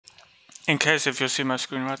in case if you see my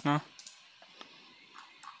screen right now.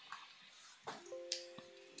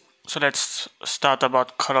 So let's start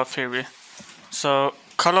about color theory. So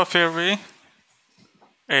color theory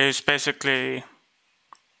is basically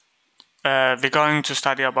we're going to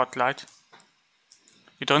study about light.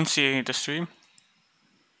 You don't see the stream.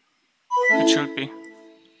 It should be.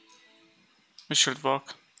 It should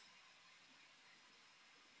work.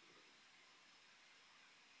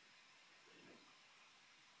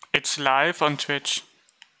 It's live on Twitch.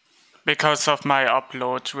 Because of my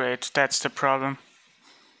upload rate, that's the problem.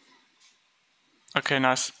 Okay,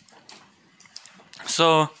 nice.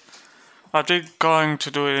 So what we're going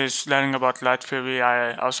to do is learning about light theory.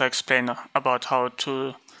 I also explain about how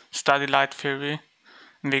to study light theory.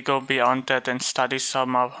 And we go beyond that and study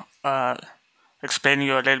some of, explain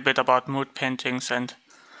you a little bit about mood paintings and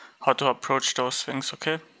how to approach those things,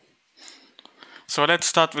 okay? So let's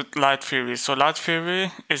start with light theory. So light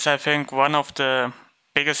theory is, I think, one of the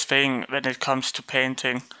biggest thing when it comes to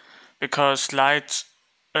painting, because light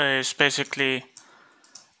is basically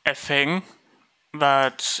a thing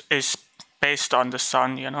that is based on the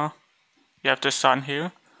sun, you know? You have the sun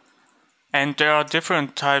here. And there are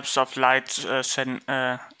different types of light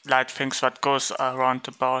light things that goes around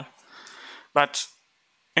the ball. But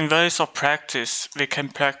in ways of practice, we can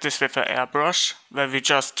practice with an airbrush, where we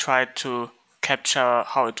just try to capture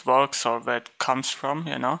how it works or where it comes from,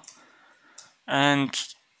 you know? And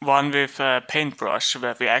one with a paintbrush,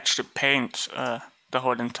 where we actually paint the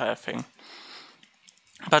whole entire thing.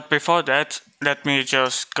 But before that, let me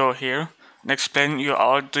just go here and explain you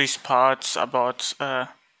all these parts about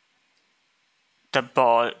the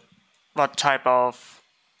ball, what type of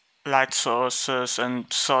light sources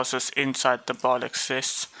and sources inside the ball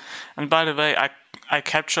exists. And by the way, I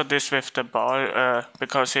captured this with the ball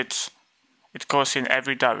because it goes in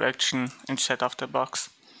every direction instead of the box.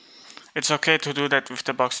 It's okay to do that with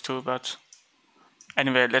the box too, but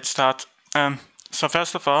anyway, let's start. So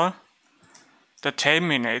first of all, the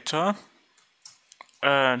terminator.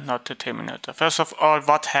 Not the terminator. First of all,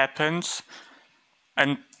 what happens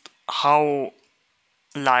and how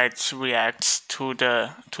light reacts to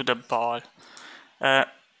the ball.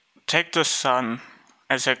 Take the sun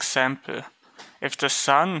as example. If the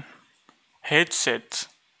sun hits it,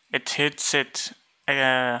 it hits it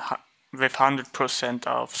with 100%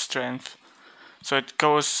 of strength. So it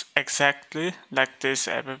goes exactly like this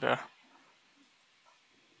everywhere,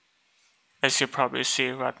 as you probably see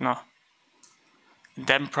right now.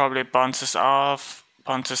 Then probably bounces off,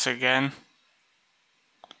 bounces again,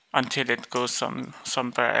 until it goes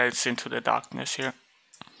somewhere else into the darkness here.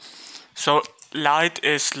 So light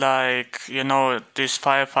is like, you know, this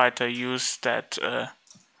firefighter used that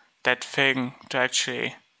thing to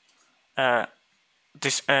actually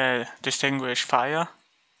distinguish fire.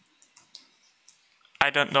 I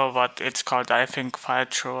don't know what it's called. I think fire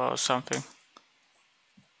thrower or something,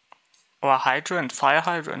 or hydrant, fire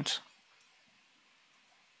hydrant.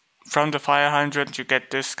 From the fire hydrant you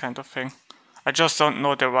get this kind of thing. I just don't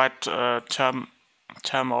know the right term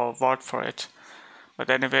or word for it. But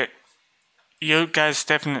anyway, you guys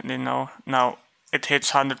definitely know. Now it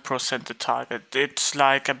hits 100% the target. It's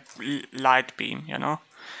like a light beam, you know?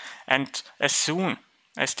 And as soon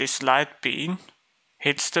as this light beam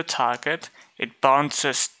hits the target, it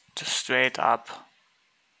bounces straight up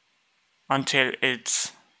until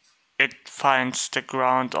it finds the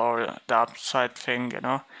ground or the upside thing, you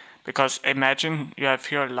know? Because imagine you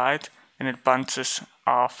have your light and it bounces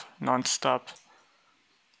off non-stop.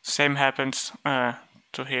 Same happens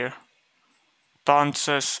to here.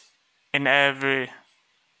 Bounces in every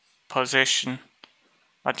position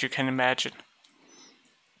that you can imagine.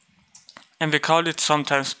 And we call it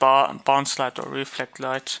sometimes bounce light or reflect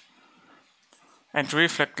light. And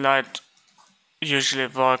reflect light usually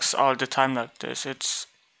works all the time like this. It's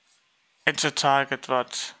a target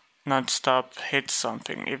that non-stop hits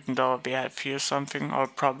something, even though we have here something, or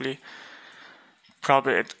probably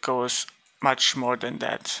it goes much more than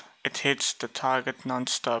that. It hits the target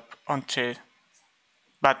non-stop until,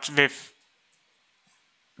 but with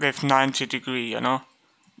 90 degree, you know,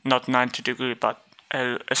 not 90 degree, but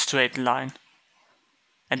a straight line,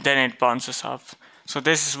 and then it bounces off. So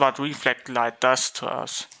this is what reflect light does to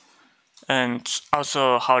us, and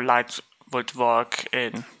also how light would work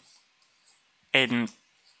in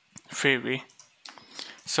theory.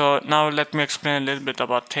 So now let me explain a little bit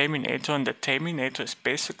about terminator. And the terminator is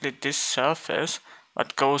basically this surface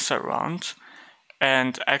that goes around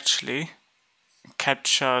and actually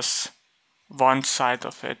captures one side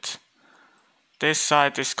of it. This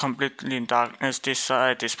side is completely in darkness, this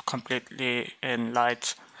side is completely in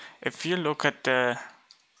light. If you look at the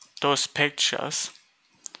those pictures,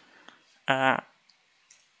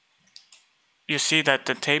 you see that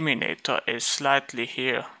the terminator is slightly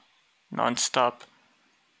here, non-stop.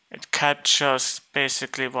 It captures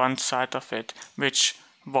basically one side of it, which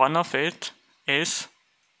one of it is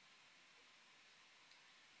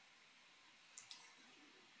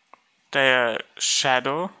the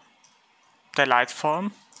shadow, the light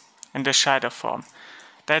form, and the shadow form.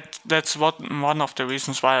 That's one of the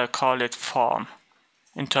reasons why I call it form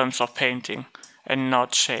in terms of painting and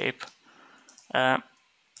not shape.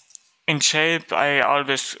 In shape, I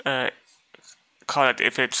always call it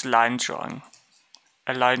if it's line drawing,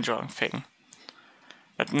 a line drawing thing.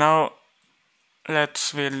 But now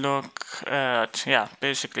let's look at, yeah,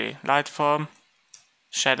 basically light form,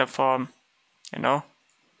 shadow form,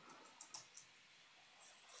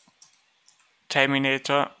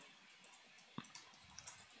 terminator.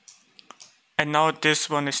 And now this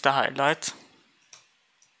one is the highlight,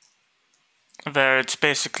 where it's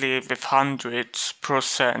basically with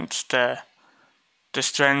 100% the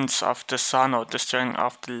strength of the sun or the strength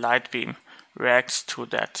of the light beam reacts to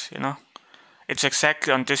that, It's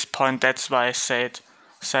exactly on this point, that's why I said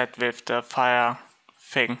with the fire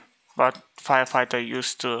thing, what firefighter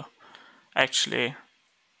used to actually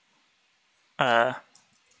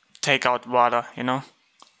take out water,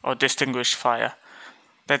 or distinguish fire.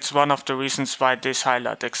 That's one of the reasons why this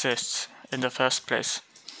highlight exists in the first place.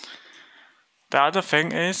 The other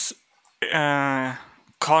thing is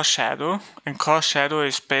core shadow, and core shadow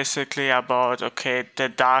is basically about, okay, the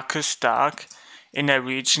darkest dark in a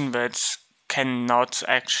region that cannot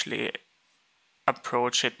actually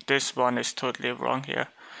approach it. This one is totally wrong here.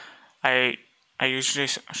 I usually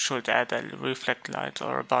should add a reflect light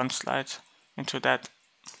or a bounce light into that.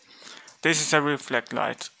 This is a reflect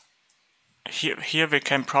light. Here we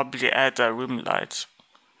can probably add a rim light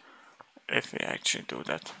if we actually do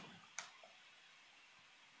that.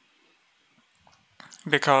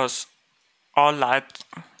 Because all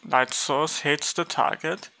light source hits the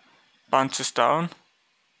target, bounces down,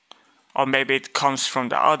 or maybe it comes from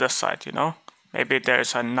the other side, Maybe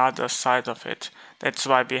there's another side of it. That's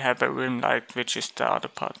why we have a rim light, which is the other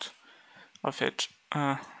part of it.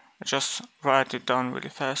 Just write it down really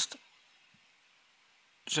fast.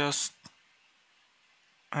 Just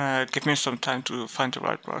give me some time to find the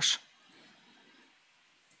right brush.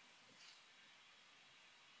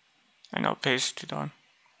 And I'll paste it on.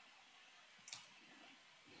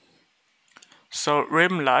 So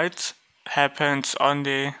rim light happens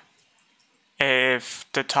only if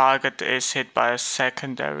the target is hit by a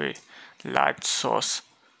secondary light source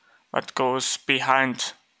that goes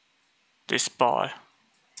behind this ball,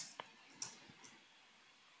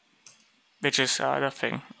 which is the other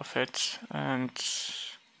thing of it. And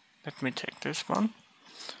let me take this one.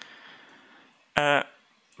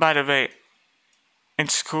 By the way, in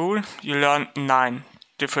school you learn 9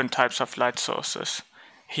 different types of light sources.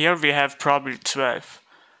 Here we have probably 12.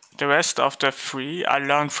 The rest of the 3 I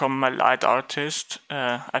learned from a light artist.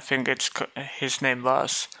 I think his name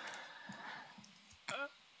was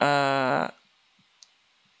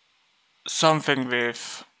something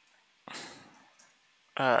with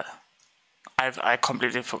I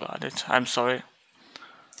completely forgot it. I'm sorry,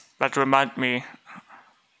 but remind me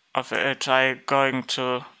of it. I'm going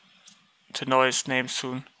to know his name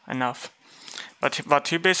soon enough. But what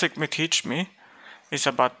he basically teach me is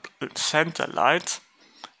about center light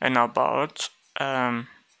and about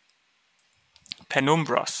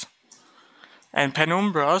penumbras. And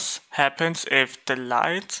penumbras happens if the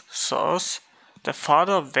light source, the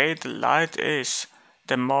farther away the light is,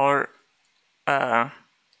 the more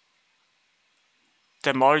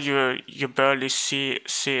you barely see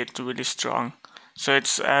it really strong. So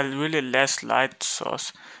it's a really less light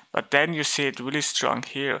source, but then you see it really strong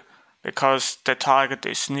here because the target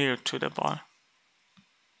is near to the ball.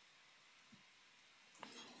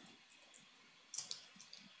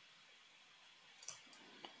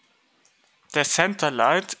 The center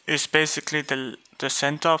light is basically the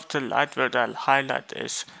center of the light where the highlight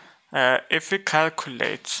is. If we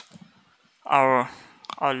calculate our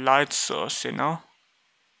light source,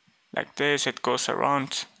 like this, it goes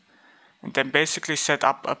around, and then basically set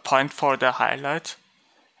up a point for the highlight,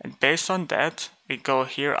 and based on that we go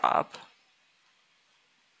here up,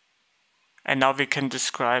 and now we can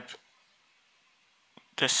describe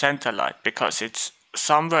the center light because it's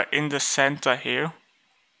somewhere in the center here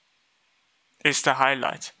is the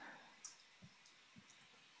highlight.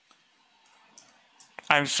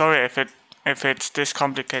 I'm sorry if it's this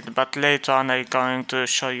complicated, but later on I'm going to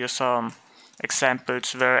show you some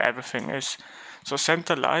examples where everything is. So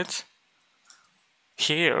center light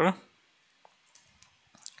here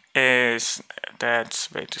is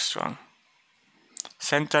that's way too strong.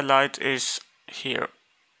 Center light is here,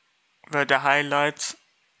 where the highlight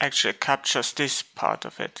actually captures this part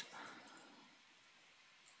of it.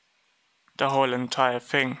 The whole entire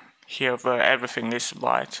thing here, where everything is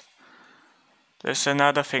white. There's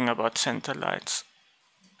another thing about center lights.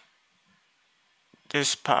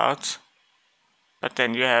 This part, but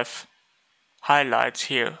then you have highlights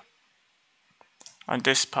here on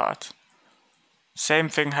this part. Same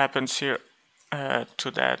thing happens here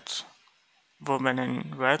to that woman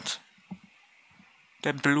in red.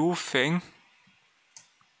 The blue thing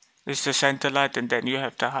is the center light, and then you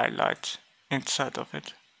have the highlight inside of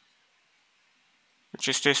it, which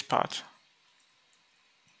is this part.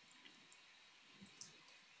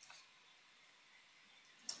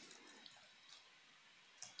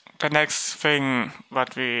 The next thing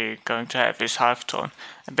what we're going to have is halftone.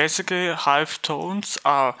 And basically halftones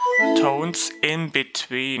are tones in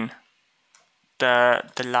between the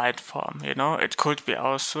light form, you know. It could be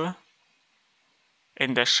also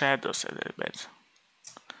in the shadows a little bit.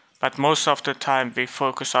 But most of the time we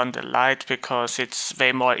focus on the light because it's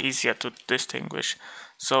way more easier to distinguish.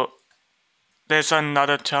 So there's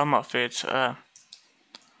another term of it.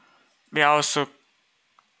 We also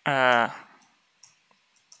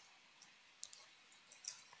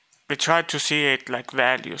we try to see it like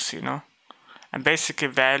values, you know. And basically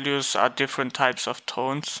values are different types of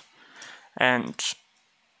tones. And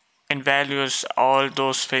in values, all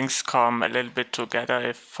those things come a little bit together.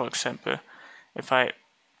 If, for example, if I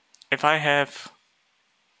have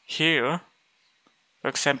here, for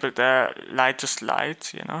example, the lightest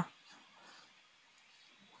light, you know.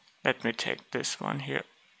 Let me take this one here.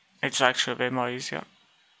 It's actually way more easier.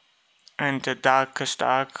 And the darkest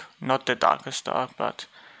dark, not the darkest dark, but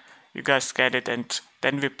you guys get it. And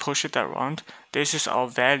then we push it around. This is our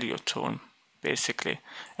value tone, basically.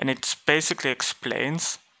 And it basically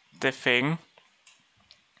explains the thing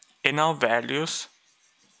in our values,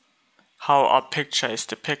 how our picture is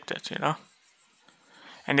depicted, you know.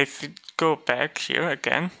 And if we go back here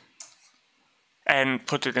again and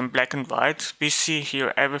put it in black and white, we see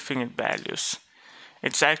here everything in values.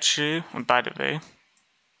 It's actually, by the way,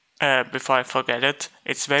 before I forget it,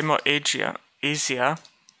 it's way more easier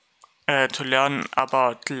to learn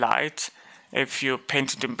about light if you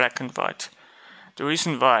paint it in black and white. The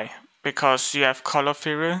reason why, because you have color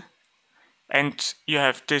theory and you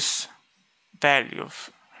have this value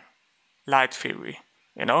of light theory,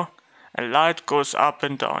 you know, and light goes up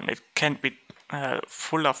and down. It can be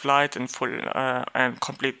full of light and full and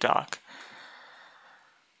complete dark.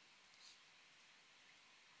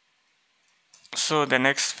 So the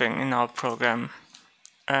next thing in our program,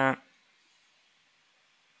 and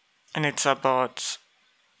it's about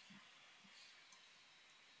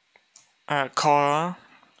core.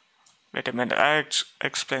 Wait a minute, I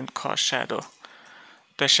explained core shadow.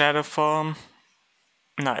 The shadow form,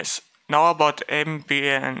 nice. Now about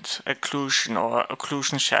ambient occlusion or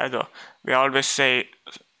occlusion shadow. We always say,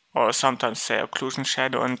 or sometimes say occlusion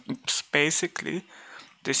shadow, and it's basically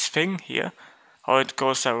this thing here, how it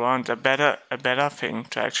goes around. A better thing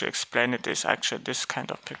to actually explain it is actually this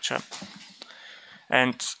kind of picture.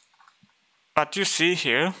 And what you see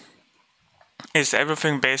here is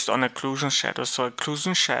everything based on occlusion shadow. So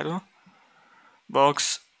occlusion shadow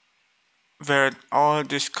works where all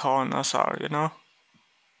these corners are, you know.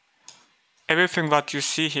 Everything what you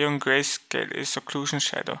see here in grayscale is occlusion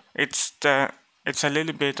shadow. It's a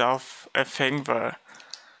little bit of a thing where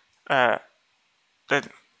that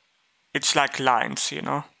it's like lines, you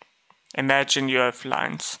know. Imagine you have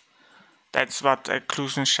lines. That's what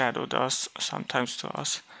occlusion shadow does sometimes to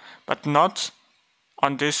us, but not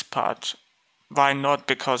on this part. Why not?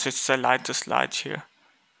 Because it's the lightest light here.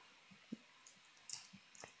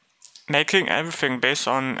 Making everything based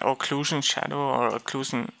on occlusion shadow or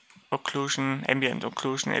occlusion, ambient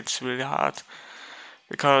occlusion, it's really hard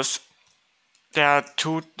because there are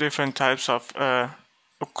two different types of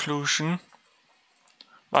occlusion.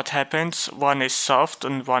 What happens? One is soft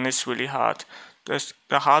and one is really hard.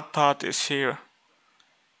 The hard part is here,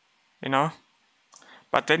 you know,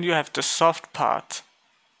 but then you have the soft part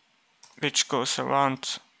which goes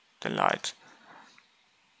around the light,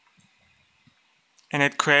 and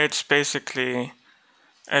it creates basically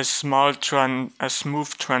a smooth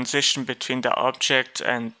transition between the object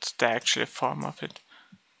and the actual form of it.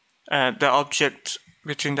 The object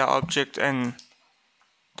between the object and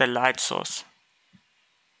the light source.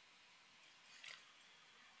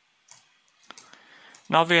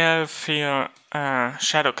 Now we have here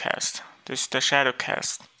shadow cast. This is the shadow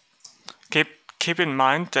cast. Keep in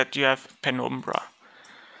mind that you have penumbra.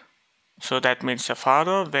 So that means the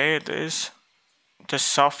farther away it is, the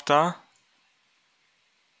softer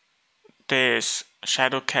this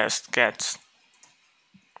shadow cast gets.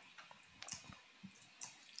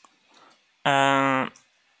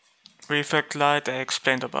 Reflect light, I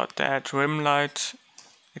explained about that. Rim light,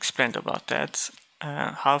 explained about that.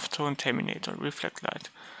 Halftone, terminator, reflect light.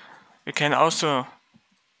 I can also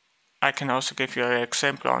give you an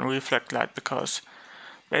example on reflect light, because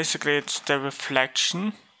basically it's the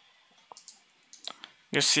reflection.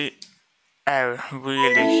 You see a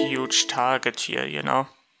really huge target here, you know,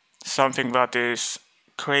 something that is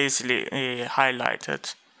crazily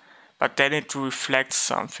highlighted, but then it reflects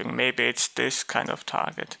something. Maybe it's this kind of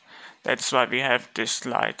target. That's why we have this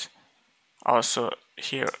light also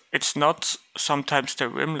here. It's not sometimes the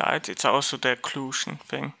rim light, it's also the occlusion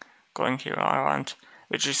thing going here around,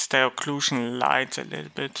 which is the occlusion light a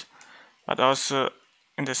little bit, but also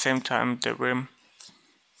in the same time the rim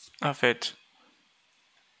of it.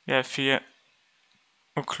 We have here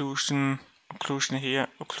occlusion, occlusion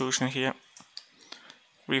here,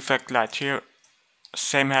 reflect light here.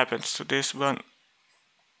 Same happens to this one.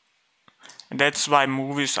 And that's why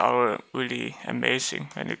movies are really amazing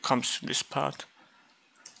when it comes to this part.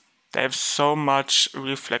 They have so much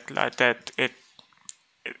reflect light that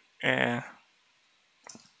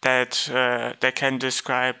they can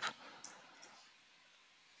describe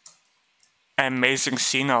an amazing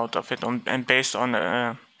scene out of it, and based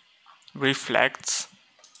on reflects,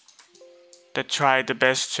 they try the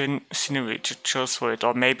best scenery to choose for it,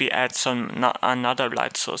 or maybe add another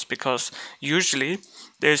light source, because usually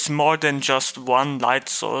there's more than just one light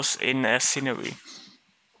source in a scenery.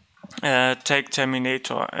 Take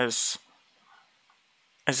Terminator as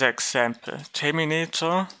an example.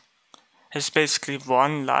 Terminator has basically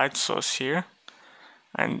one light source here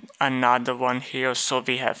and another one here, so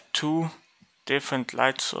we have two different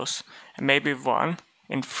light sources, and maybe one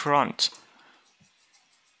in front,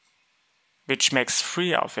 which makes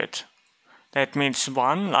three of it. That means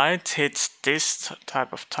one light hits this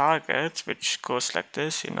type of target, which goes like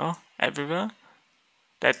this, you know, everywhere.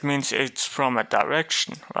 That means it's from a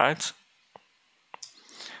direction, right?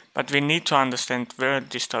 But we need to understand where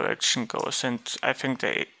this direction goes, and I think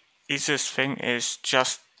the easiest thing is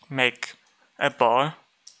just make a ball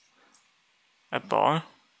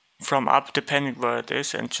from up, depending where it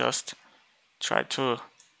is, and just try to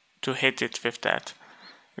hit it with that,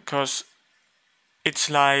 because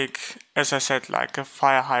it's like, as I said, like a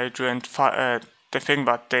fire hydrant, the thing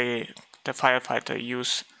that the firefighter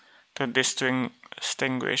use to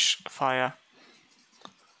distinguish fire,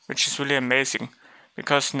 which is really amazing,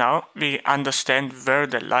 because now we understand where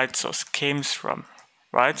the light source came from,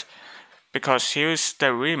 right? Because here's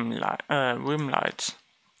the rim light.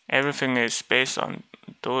 Everything is based on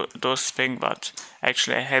those things, but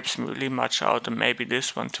actually helps me really much out, and maybe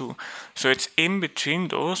this one too. So it's in between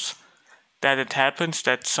those that it happens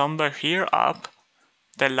that somewhere here up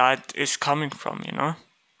the light is coming from, you know.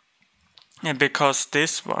 And because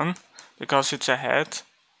this one, because it's ahead,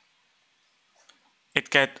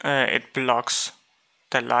 it blocks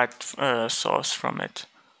the light source from it.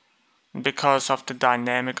 Because of the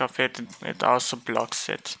dynamic of it, it also blocks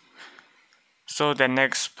it. So the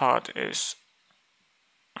next part is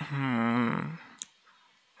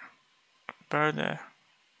where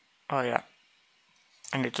oh yeah,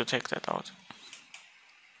 I need to take that out.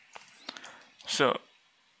 So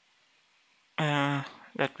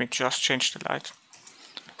let me just change the light.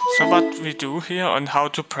 So what we do here on how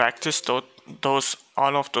to practice all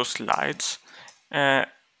of those lights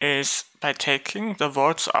is by taking the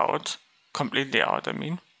words out, completely out, I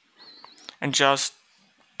mean, and just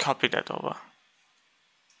copy that over.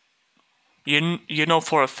 You know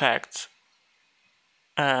for a fact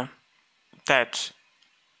that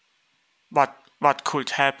what could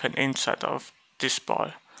happen inside of this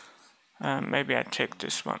ball. Maybe I take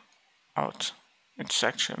this one out. It's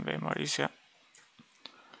actually way more easier.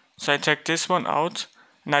 So I take this one out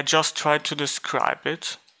and I just try to describe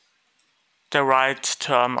it, the right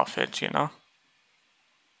term of it, you know.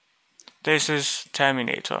 This is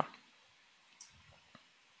Terminator.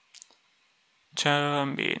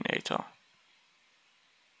 Terminator.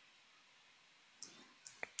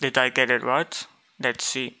 Did I get it right? Let's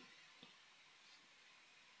see.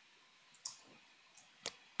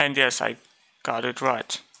 And yes, I got it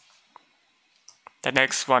right. The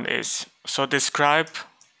next one is, so describe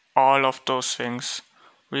all of those things.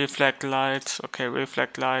 Reflect light, okay,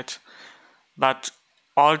 reflect light, but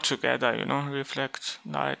all together, you know, reflect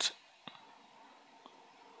light.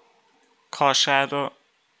 Core shadow,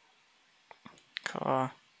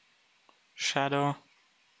 core shadow,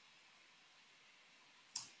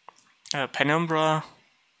 penumbra,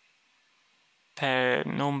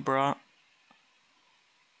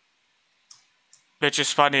 which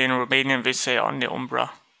is funny, in Romanian we say only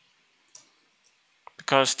umbra,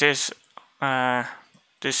 because this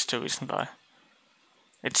is the reason why.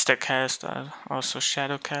 It's the cast, also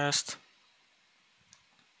shadow cast.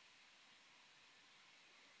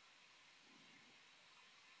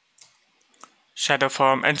 Shadow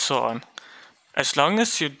form, and so on. As long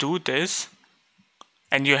as you do this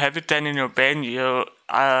and you have it then in your brain, you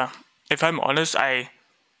if I'm honest, I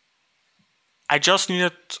just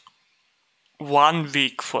needed 1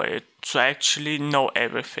 week for it to actually know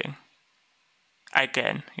everything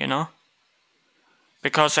again, you know?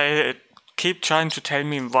 Because I keep trying to tell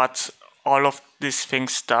me what all of these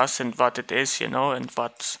things does and what it is, you know, and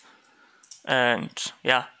what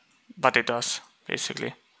it does,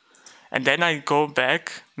 basically. And then I go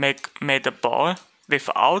back, made a ball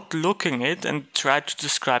without looking it and try to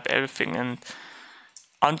describe everything. And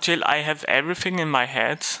until I have everything in my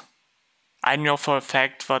head, I know for a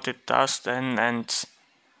fact what it does then, and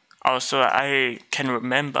also I can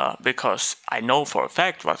remember because I know for a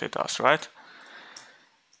fact what it does, right?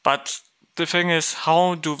 But the thing is,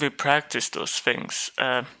 how do we practice those things?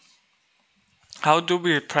 How do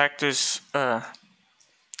we practice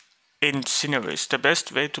in sceneries? The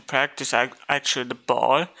best way to practice actually the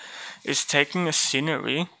ball is taking a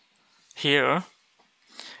scenery here.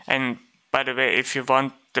 And by the way, if you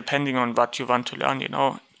want, depending on what you want to learn, you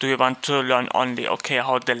know, do you want to learn only, okay,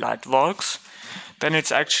 how the light works? Then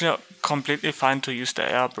it's actually completely fine to use the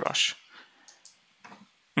airbrush.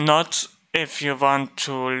 Not if you want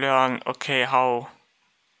to learn, okay, how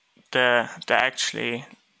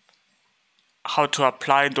how to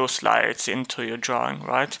apply those lights into your drawing,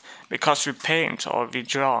 right? Because we paint or we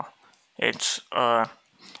draw, it's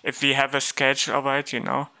if we have a sketch of it, you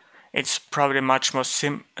know, it's probably much more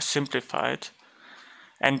simplified.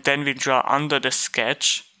 And then we draw under the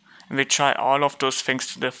sketch, and we try all of those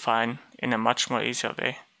things to define in a much more easier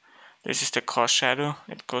way. This is the cross shadow.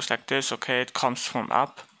 It goes like this. Okay, it comes from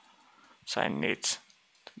up, so I need to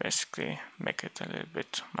basically make it a little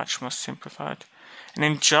bit much more simplified. And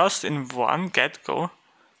then just in one get-go,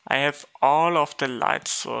 I have all of the light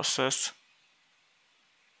sources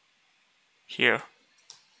here,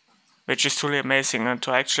 which is truly amazing. And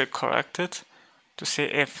to actually correct it, to see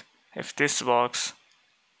if this works,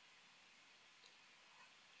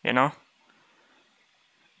 you know,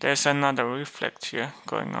 there's another reflect here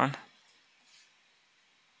going on.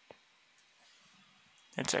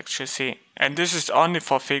 Let's actually see. And this is only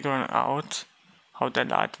for figuring out how the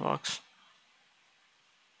light works.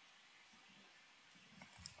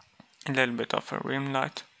 A little bit of a rim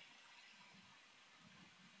light.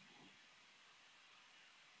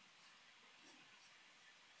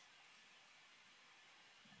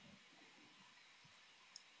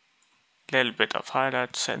 Little bit of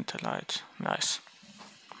highlight, center light. Nice.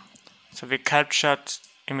 So we captured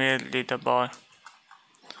immediately the ball.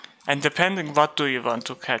 And depending what do you want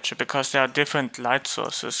to capture, because there are different light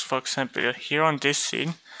sources. For example, here on this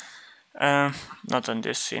scene, not on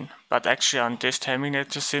this scene, but actually on this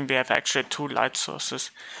Terminator scene, we have actually 2 light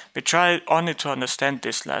sources. We try only to understand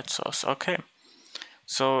this light source, okay?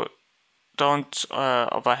 So don't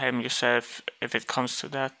overwhelm yourself if it comes to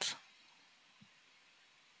that,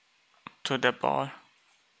 to the ball.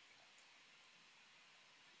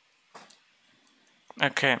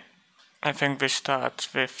 Okay, I think we start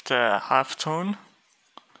with the halftone.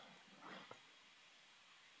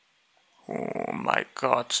 Oh my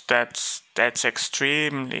god, that's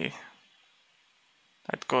extremely.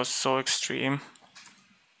 That goes so extreme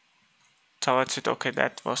towards it. Okay,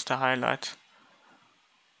 that was the highlight.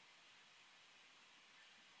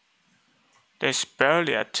 There's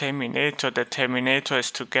barely a Terminator. The Terminator is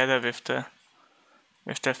together with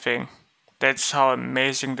the thing. That's how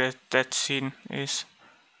amazing that scene is.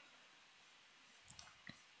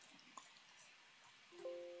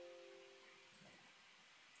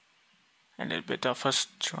 A little bit of a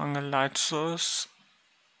stronger light source,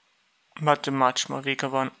 but a much more weaker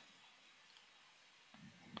one.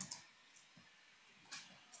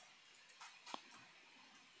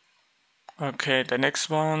 Okay, the next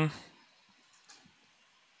one.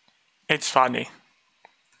 It's funny.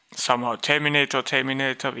 Somehow Terminator,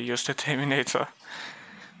 we use the Terminator.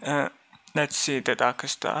 Let's see, the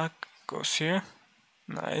darkest dark goes here.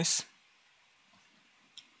 Nice.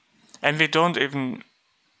 And we don't even,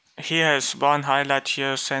 he has one highlight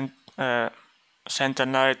here, center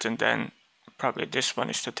light, and then probably this one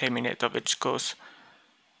is the Terminator, which goes,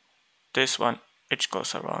 this one, which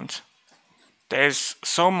goes around. There's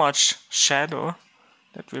so much shadow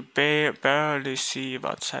that we barely see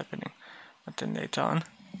what's happening. but then later on,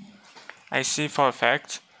 I see for a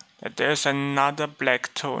fact that there's another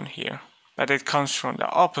black tone here, but it comes from the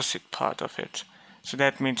opposite part of it. So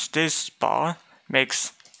that means this bar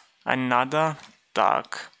makes another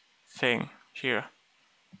dark thing here,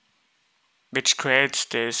 which creates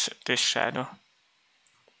this shadow.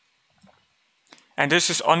 And this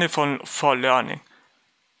is only for learning.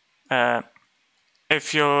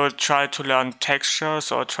 If you try to learn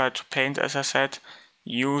textures or try to paint, as I said,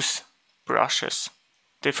 use brushes,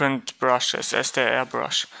 different brushes as the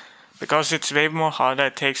airbrush, because it's way more harder.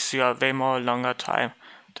 It takes you a way more longer time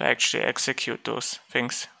to actually execute those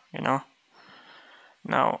things, you know.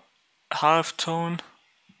 Now, halftone,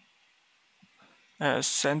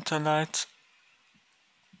 center light,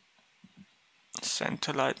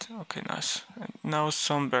 okay, nice. And now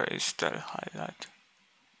somber is the highlight.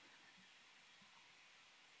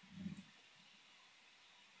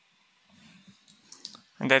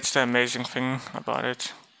 And that's the amazing thing about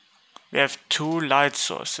it. We have two light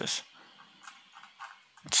sources.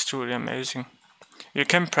 It's truly amazing. You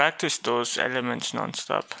can practice those elements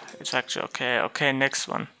non-stop. It's actually okay. Okay, next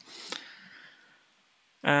one.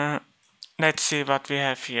 Let's see what we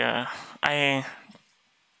have here.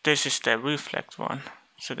 This is the reflect one.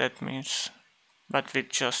 So that means, but we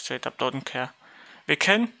just straight up don't care. We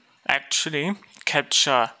can actually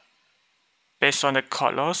capture, based on the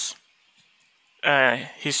colors,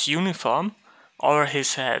 his uniform or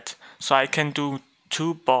his head. So I can do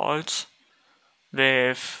two balls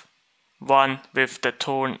with one with the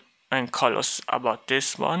tone and colors about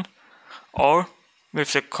this one, or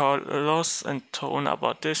with the colors and tone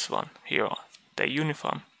about this one here, the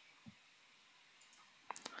uniform.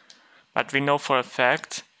 But we know for a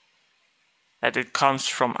fact that it comes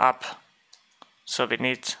from up, so we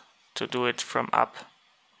need to do it from up.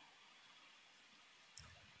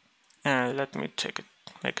 Let me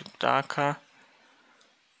make it darker.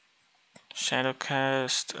 Shadow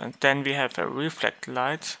cast, and then we have a reflect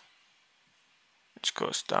light, which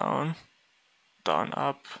goes down, down,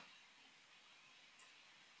 up.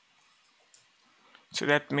 So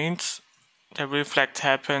that means the reflect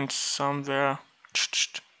happens somewhere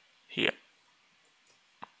here.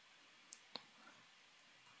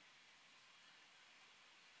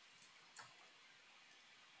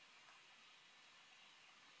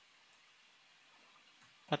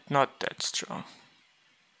 But not that strong.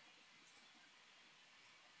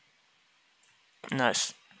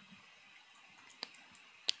 Nice.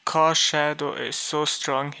 Core shadow is so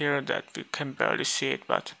strong here that we can barely see it,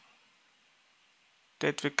 but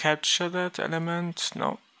did we capture that element?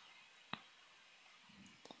 No.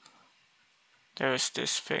 There is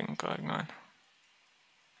this thing going on.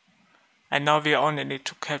 And now we only need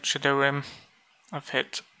to capture the rim of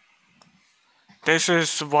it. This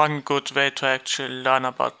is one good way to actually learn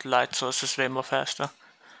about light sources way more faster.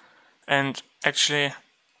 And actually,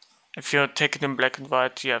 if you take it in black and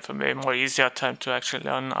white, you have a way more easier time to actually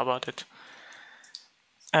learn about it.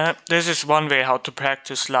 This is one way how to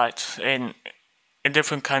practice light in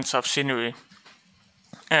different kinds of scenery.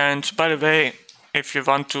 And by the way, if you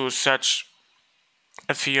want to search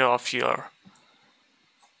a few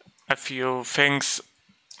things,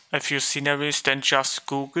 a few sceneries, then just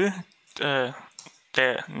Google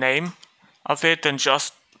the name of it and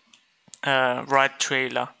just write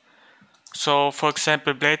trailer. So for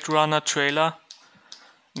example, Blade Runner trailer.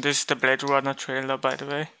 This is the Blade Runner trailer, by the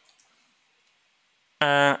way.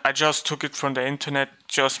 I just took it from the internet,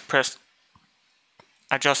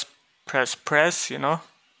 I just press, you know.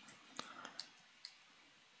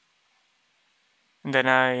 And then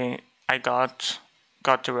I got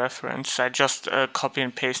the reference. I just copy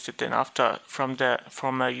and paste it in after from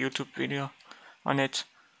a YouTube video on it.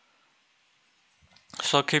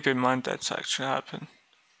 So keep in mind that's actually happened.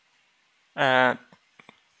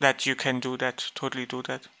 That you can do that, totally do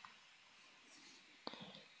that.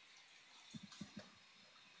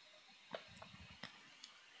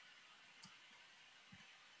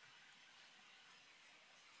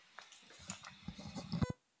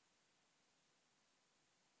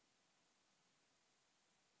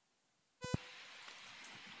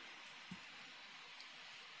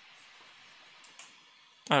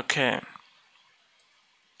 Okay.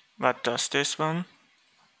 What does this one?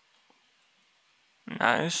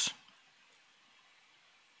 Nice.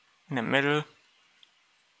 In the middle.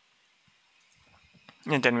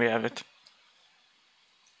 And then we have it.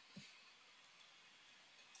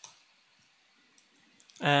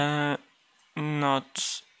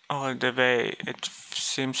 Not all the way. It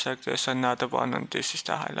seems like there's another one, and this is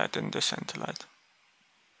the highlight and the center light.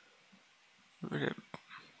 Really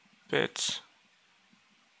bit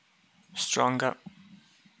stronger.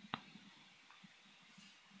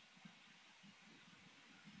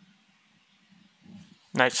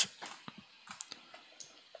 Nice.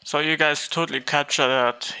 So you guys totally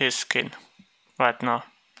captured his skin right now.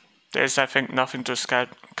 There's, I think, nothing to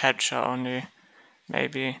capture, only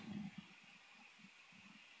maybe.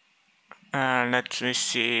 Let me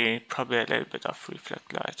see, probably a little bit of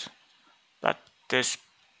reflect light. But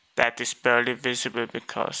that is barely visible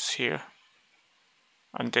because here,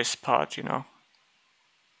 on this part, you know,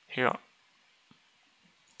 here,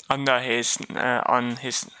 under his, on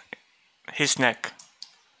his neck.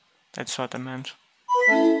 That's what I meant.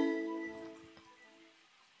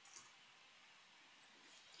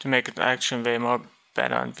 To make it actually way more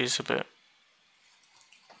better and visible,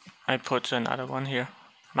 I put another one here,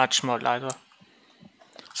 much more lighter.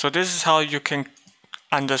 So this is how you can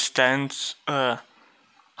understand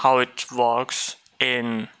how it works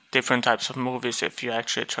in different types of movies if you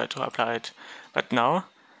actually try to apply it. But now,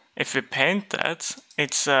 if we paint that,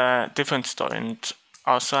 it's a different story, and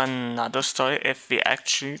also another story if we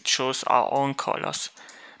actually choose our own colors.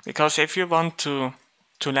 Because if you want to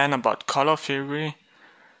learn about color theory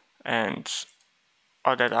and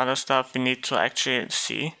all that other stuff, we need to actually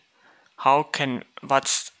see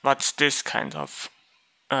what's this kind of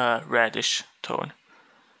reddish tone.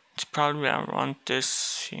 It's probably around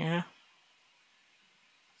this here.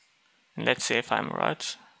 And let's see if I'm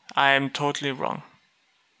right. I am totally wrong.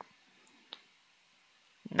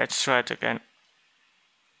 Let's try it again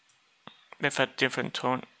with a different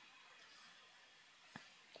tone.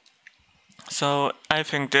 So I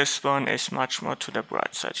think this one is much more to the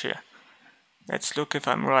bright side here. Let's look if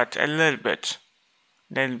I'm right. A little bit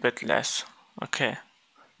less. Okay,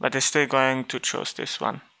 but I'm still going to choose this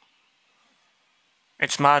one.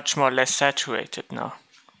 It's much more less saturated now.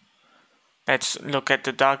 Let's look at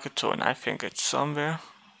the darker tone. I think it's somewhere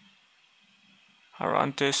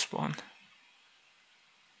around this one.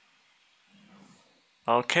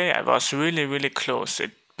 Okay, I was really close.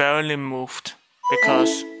 It barely moved,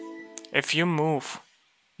 because if you move,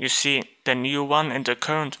 you see the new one and the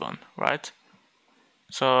current one, right?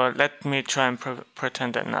 So let me try and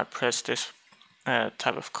pretend that I press this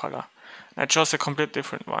type of color. I chose a complete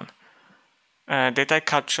different one. Did I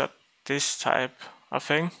capture this type of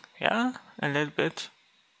thing? Yeah, a little bit.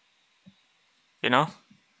 You know?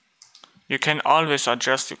 You can always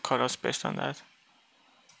adjust your colors based on that.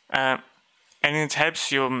 And it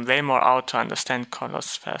helps you way more out to understand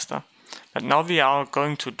colors faster. But now we are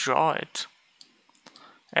going to draw it.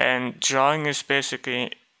 And drawing is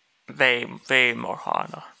basically way more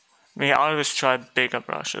harder. We always try bigger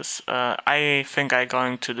brushes. I think I'm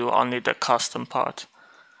going to do only the custom part.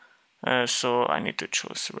 So I need to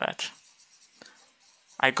choose red.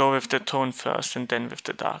 I go with the tone first and then with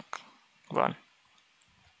the dark one.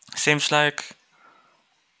 Seems like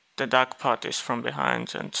the dark part is from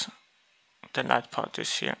behind and the light part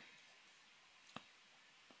is here.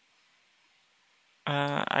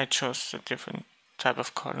 I chose a different type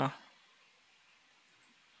of color.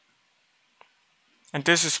 And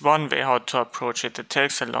this is one way how to approach it. It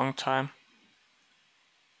takes a long time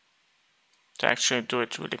to actually do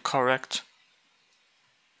it really correct.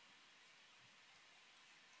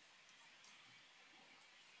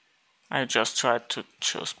 I just tried to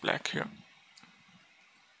choose black here.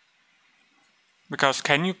 Because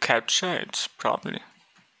can you capture it? Probably.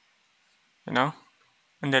 You know?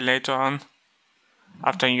 And then later on,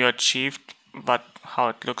 after you achieved how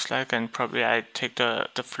it looks like, and probably I take the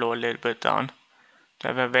flow a little bit down to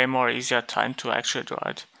have a way more easier time to actually draw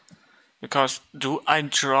it. Because do I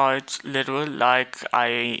draw it literal like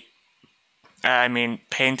I mean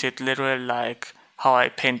paint it literal like how I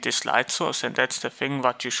paint this light source? And that's the thing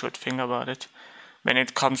what you should think about it. When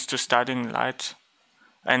it comes to studying light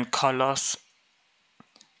and colors,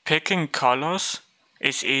 picking colors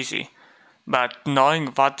is easy, but knowing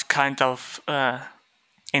what kind of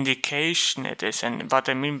indication it is, and what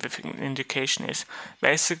I mean with indication is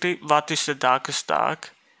basically what is the darkest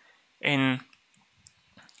dark in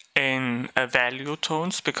value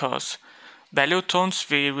tones, because value tones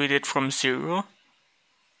we read it from 0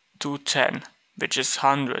 to 10, which is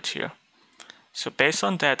 100 here. So based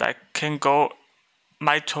on that I can go,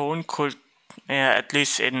 my tone could, at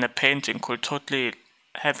least in a painting, could totally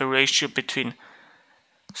have a ratio between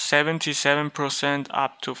 77%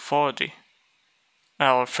 up to 40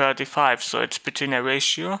 or 35. So it's between a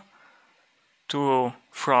ratio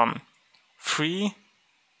from 3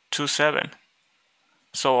 to 7.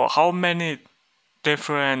 So how many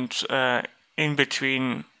different in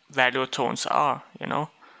between value tones are, you know?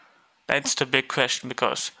 That's the big question,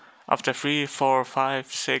 because after 3, 4, 5,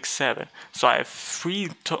 6, 7. So I have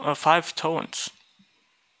 5 tones,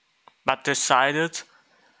 but decided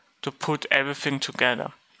to put everything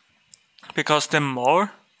together. because the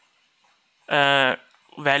more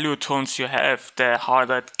value tones you have, the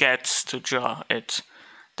harder it gets to draw it.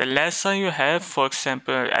 The lesser you have, for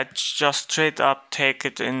example, I just straight up take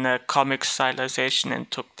it in a comic stylization and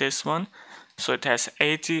took this one. So it has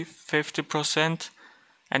 80, 50%,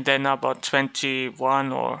 and then about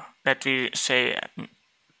 21, or let me say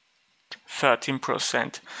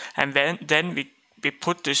 13%. And then we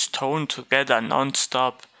put this tone together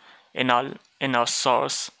non-stop in our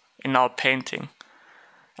source, in our painting.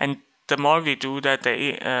 And the more we do that,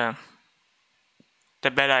 the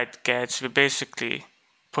better it gets. We basically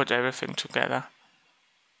put everything together.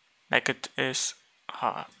 Like it is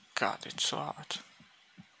hard. God, it's so hard.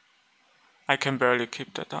 I can barely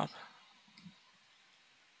keep that up.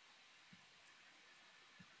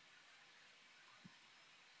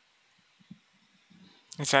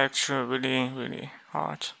 It's actually really, really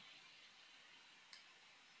hard.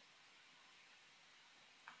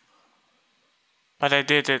 But I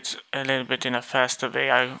did it a little bit in a faster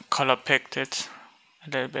way. I color picked it a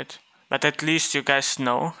little bit. But at least you guys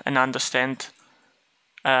know and understand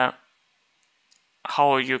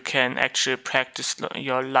how you can actually practice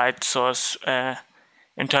your light source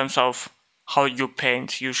in terms of how you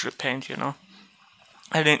usually paint, you know.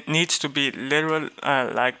 And it needs to be literal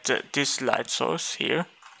like this light source here,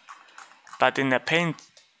 but in a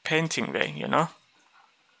painting way, you know.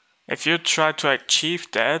 If you try to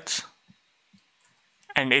achieve that,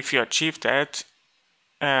 and if you achieve that,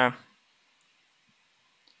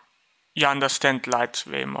 you understand light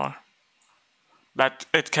way more. But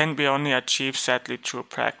it can be only achieved sadly through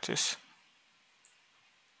practice.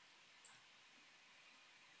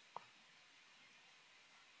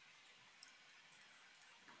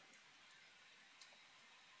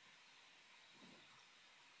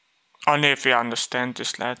 Only if you understand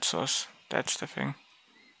this light source, that's the thing.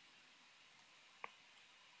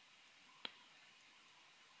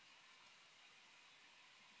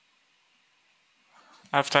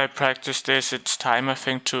 After I practice this, it's time I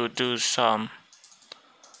think to do to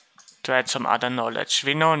add some other knowledge.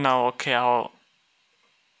 We know now, okay, how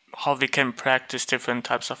we can practice different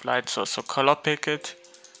types of light source. So color pick it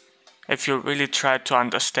if you really try to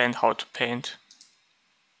understand how to paint.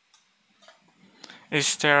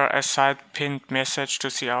 Is there a side pinned message to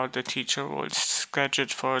see how the teacher will schedule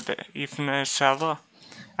for the evening server?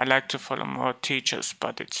 I like to follow more teachers,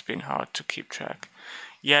 but it's been hard to keep track.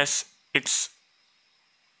 Yes, it's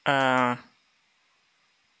you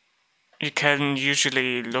can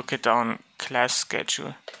usually look it on class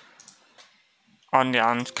schedule. On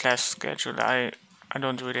class schedule, I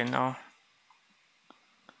don't really know.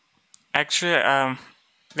 Actually,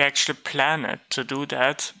 we actually plan it to do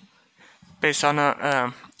that based on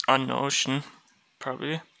on Notion,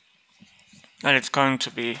 probably, and it's going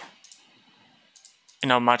to be, you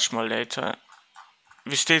know, much more later.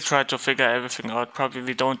 We still try to figure everything out. Probably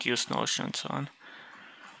we don't use Notion and so on,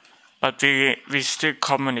 but we still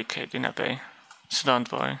communicate in a way, so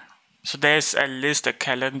don't worry. So there's a list, a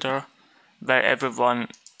calendar, where everyone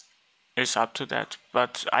is up to that,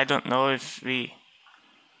 but I don't know if we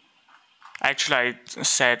actually I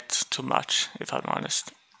said too much, if I'm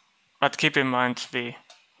honest. But keep in mind we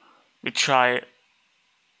try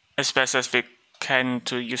as best as we can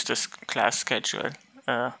to use this class schedule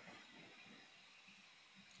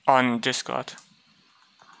on Discord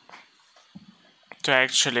to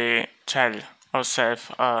actually tell ourselves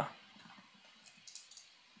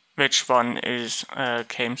which one is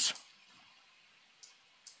games,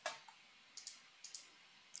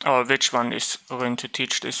 or which one is going to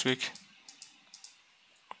teach this week.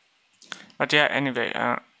 But yeah, anyway,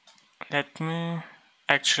 let me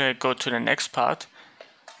actually go to the next part.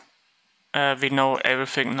 We know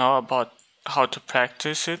everything now about how to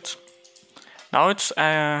practice it. Now it's,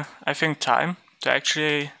 I think, time to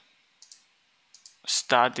actually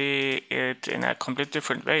study it in a completely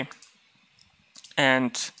different way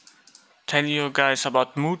and tell you guys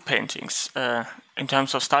about mood paintings in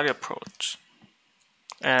terms of study approach.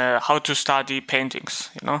 How to study paintings,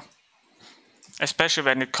 you know, especially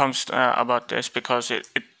when it comes about this, because it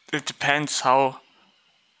depends how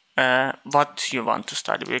what you want to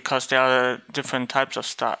study, because there are different types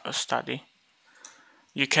of study.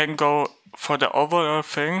 You can go for the overall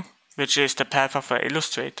thing, which is the path of an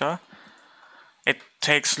illustrator. It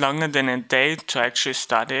takes longer than a day to actually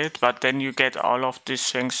study it, but then you get all of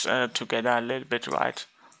these things together a little bit right.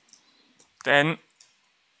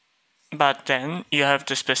 But then you have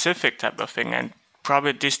the specific type of thing, and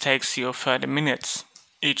probably this takes you 30 minutes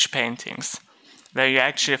each paintings, where you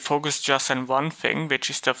actually focus just on one thing, which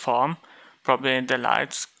is the form, probably the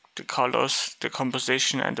lights, the colors, the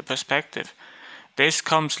composition, and the perspective. This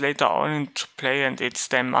comes later on into play, and it's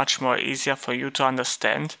then much more easier for you to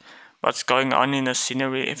understand what's going on in a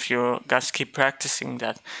scenery if you just keep practicing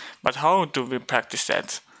that. But how do we practice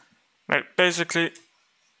that? Well, basically,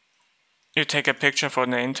 you take a picture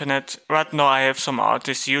from the internet. Right now I have some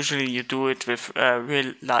artists. Usually you do it with a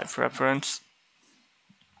real life reference,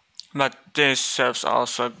 but this serves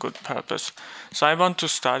also a good purpose. So I want to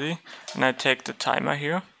study, and I take the timer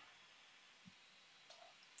here.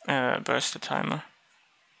 Where's the timer?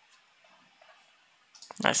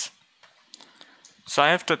 Nice. So I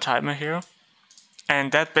have the timer here,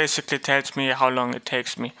 and that basically tells me how long it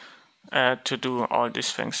takes me to do all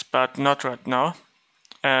these things, but not right now.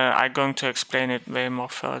 I'm going to explain it way more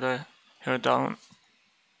further here down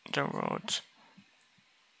the road.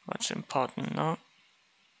 What's important now?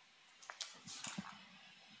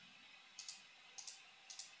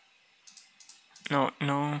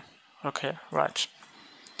 No. Okay, right.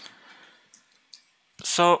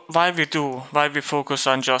 So why we focus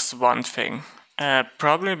on just one thing?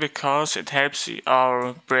 Probably because it helps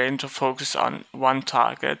our brain to focus on one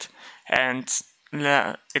target, and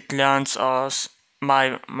it learns us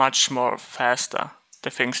much more faster the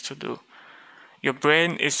things to do. Your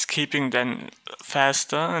brain is keeping them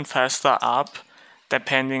faster and faster up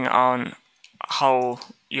depending on how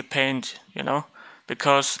you paint,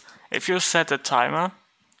 because if you set a timer,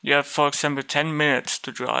 you have, for example, 10 minutes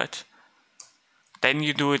to draw it. Then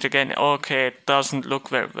you do it again. Okay, it doesn't look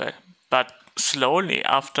very well. But slowly,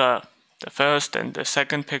 after the first and the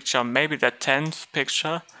second picture, maybe the 10th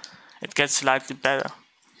picture, it gets slightly better.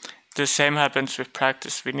 The same happens with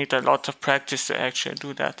practice. We need a lot of practice to actually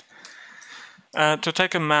do that. To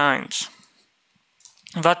take in mind,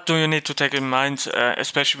 what do you need to take in mind,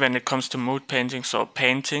 especially when it comes to mood paintings or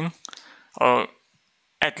painting, or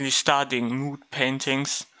at least studying mood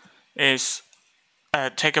paintings, is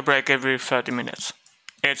take a break every 30 minutes.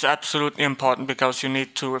 It's absolutely important because you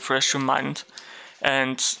need to refresh your mind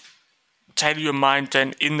and tell your mind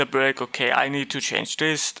then in the break, okay, I need to change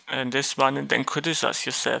this and this one, and then criticize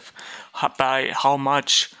yourself by how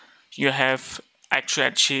much you have actually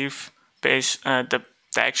achieved based the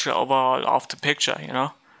actual overall of the picture,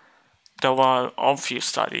 the overall of your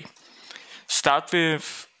study. Start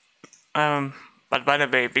with, but by the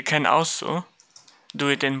way, we can also do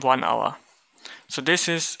it in 1 hour. So this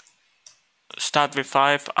is start with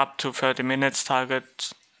 5 up to 30 minutes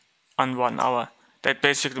target on 1 hour. That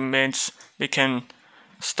basically means we can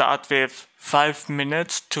start with 5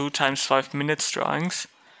 minutes, 2 times 5 minutes drawings,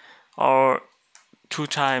 or 2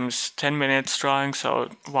 times 10 minutes drawings, or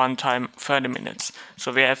 1 time 30 minutes.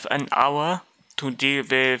 So we have an hour to deal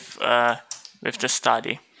with the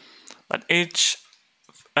study. But each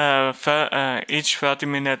 30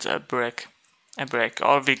 minutes a break,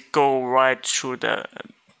 or we go right through the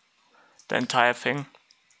entire thing.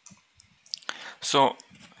 So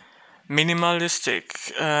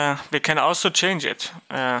minimalistic, we can also change it.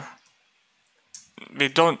 We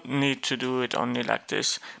don't need to do it only like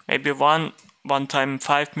this. Maybe one time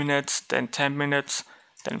 5 minutes, then 10 minutes,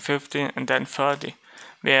 then 15, and then 30.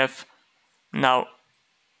 We have now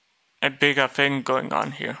a bigger thing going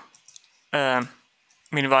on here.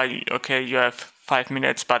 Meanwhile, okay, you have 5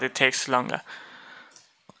 minutes, but it takes longer.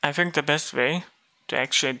 I think the best way to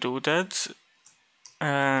actually do that,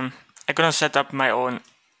 I'm gonna set up my own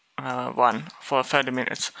one for 30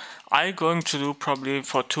 minutes. I'm going to do probably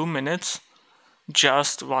for 2 minutes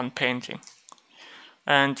just one painting,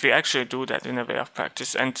 and we actually do that in a way of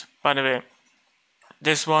practice. And by the way,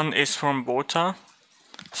 this one is from Bota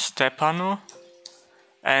Stepano,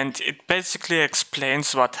 and it basically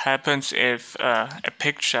explains what happens if a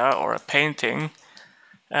picture or a painting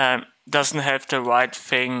doesn't have the right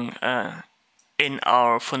thing in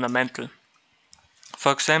our fundamental.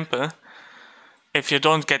 For example, if you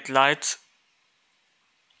don't get light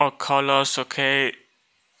or colors, okay,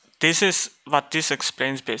 this is what this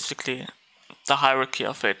explains, basically the hierarchy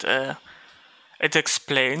of it. It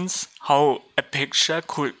explains how a picture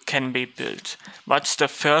can be built. What's the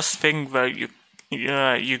first thing where you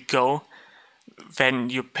go when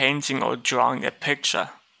you're painting or drawing a picture?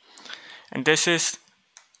 And this is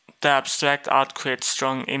the abstract art creates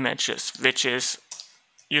strong images, which is,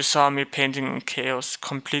 you saw me painting in chaos,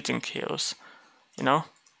 completing chaos,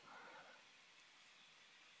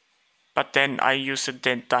 But then I use it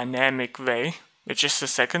in dynamic way, which is the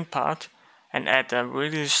second part, and add a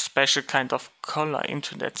really special kind of color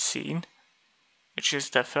into that scene, which is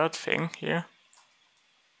the third thing here.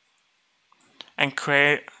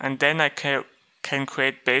 And then I can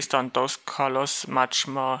create based on those colors much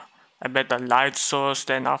more a better light source.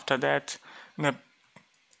 Then after that,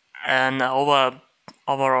 an overall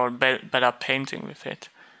overall better painting with it.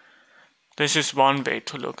 This is one way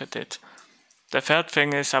to look at it. The third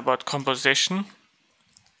thing is about composition.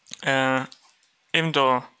 Even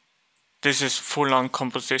though this is full-on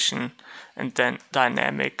composition and then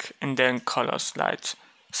dynamic and then color slide.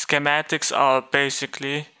 Schematics are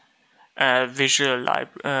basically visual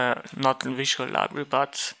library, not visual library,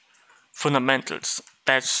 but fundamentals.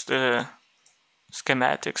 That's the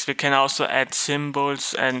schematics. We can also add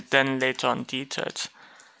symbols and then later on details.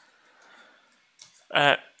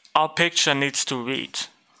 Our picture needs to read,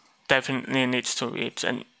 definitely needs to read,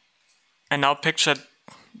 and our picture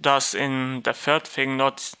does in the third thing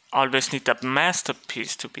not always need a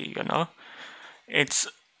masterpiece to be, you know.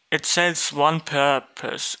 It serves one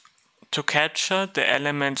purpose, to capture the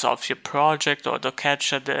elements of your project or to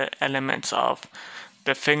capture the elements of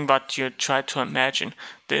the thing that you try to imagine.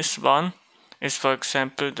 This one is, for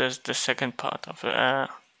example, the second part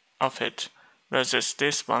of it, versus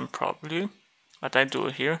this one probably. What I do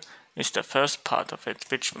here is the first part of it,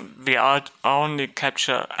 which we only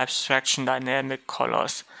capture abstraction, dynamic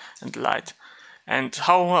colors and light. And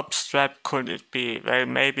how abstract could it be? Well,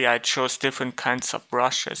 maybe I chose different kinds of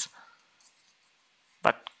brushes,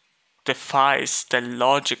 but defies the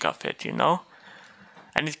logic of it, you know.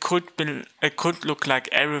 And it could look like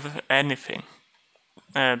anything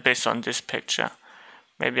based on this picture.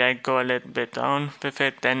 Maybe I go a little bit down with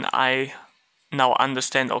it, then I now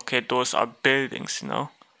understand, okay, those are buildings, you know.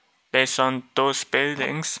 Based on those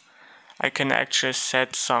buildings, I can actually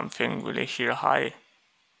set something really here high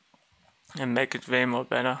and make it way more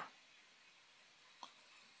better.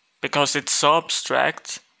 Because it's so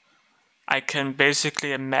abstract, I can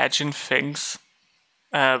basically imagine things,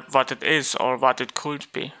 what it is or what it could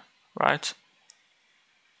be, right?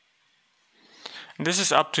 And this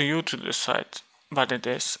is up to you to decide what it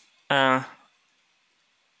is.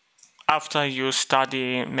 After you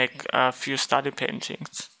study, make a few study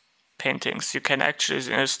paintings, you can actually,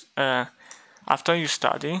 after you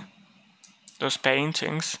study those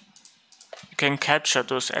paintings, you can capture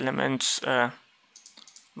those elements,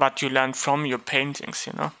 what you learn from your paintings,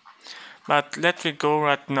 you know. But let me go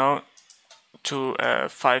right now to a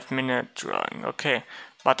 5-minute drawing. Okay,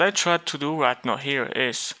 what I try to do right now here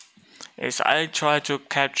is I try to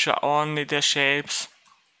capture only the shapes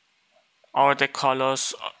or the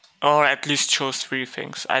colors, or at least show 3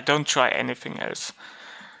 things. I don't try anything else.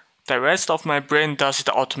 The rest of my brain does it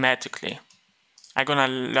automatically. I'm gonna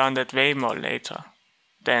learn that way more later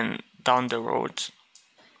than down the road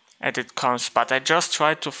as it comes, but I just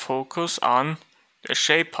try to focus on the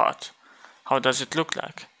shape part. How does it look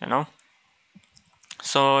like, you know?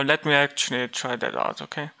 So let me actually try that out,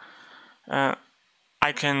 okay?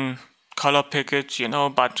 I can color pick it, you know,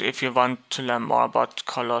 but if you want to learn more about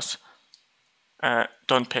colors,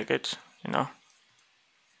 don't pick it, you know.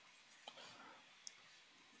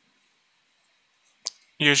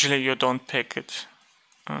 Usually you don't pick it.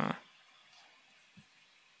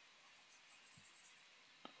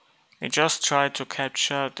 You just try to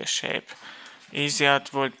capture the shape. Easier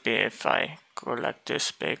it would be if I go like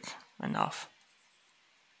this big enough.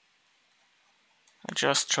 I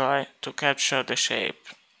just try to capture the shape.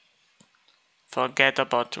 Forget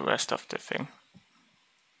about the rest of the thing.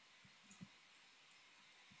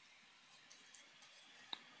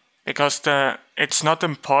 Because it's not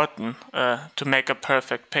important to make a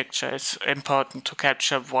perfect picture. It's important to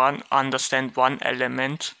capture understand one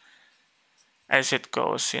element as it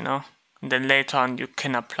goes, you know. And then later on you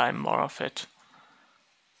can apply more of it.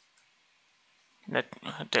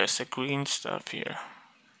 There's a green stuff here.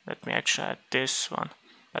 Let me actually add this one.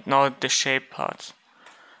 But not the shape part.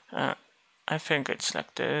 I think it's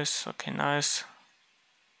like this. Okay, nice.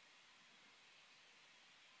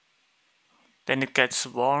 Then it gets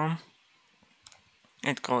warm.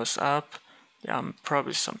 It goes up. There are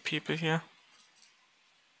probably some people here.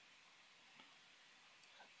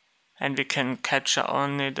 And we can capture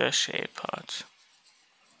only the shape part.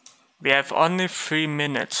 We have only 3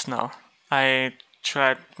 minutes now. I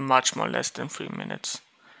tried much more less than 3 minutes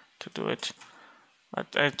to do it. But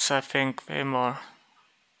it's, I think, way more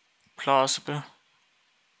plausible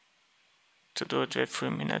to do it with 3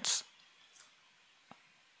 minutes.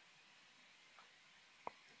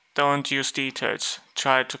 Don't use details.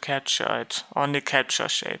 Try to capture it. Only capture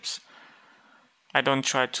shapes. I don't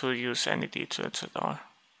try to use any details at all.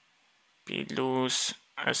 Be loose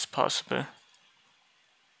as possible.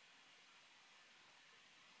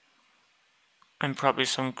 And probably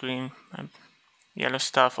some green and yellow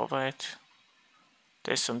stuff over it.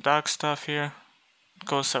 There's some dark stuff here. It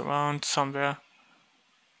goes around somewhere.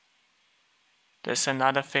 There's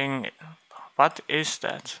another thing. What is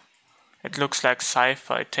that? It looks like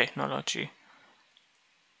sci-fi technology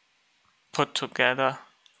put together.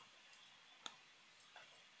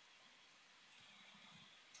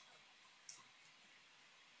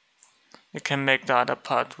 You can make the other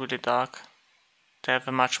part really dark to have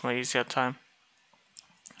a much more easier time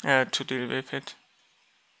to deal with it.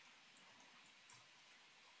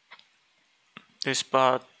 This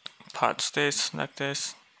part stays like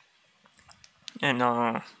this, and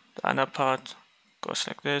the other part goes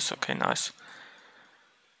like this. Okay, nice.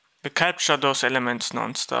 We capture those elements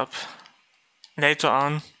non-stop. Later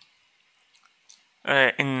on,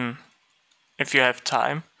 if you have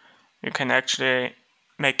time, you can actually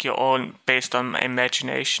make your own based on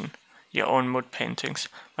imagination, your own mood paintings.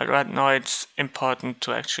 But right now it's important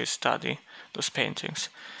to actually study those paintings.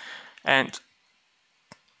 And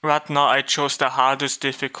right now I chose the hardest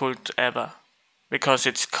difficult ever, because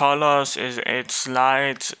it's colors, it's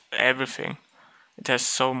light, everything. It has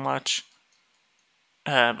so much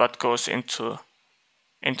what goes into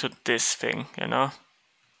this thing, you know.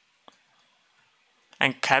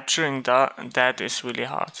 And capturing that is really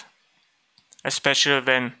hard, especially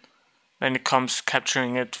when it comes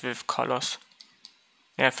capturing it with colors.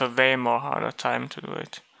 You have a way more harder time to do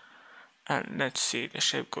it. And let's see, the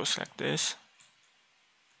shape goes like this.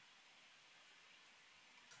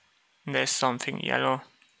 There's something yellow.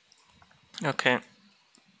 Okay.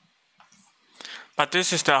 But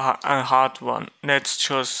this is the hard one. Let's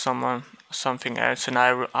choose something else, and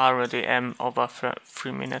I already am over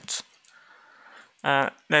 3 minutes.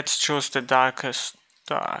 Let's choose the darkest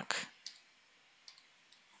dark.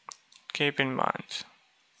 Keep in mind.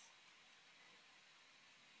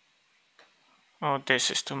 Oh,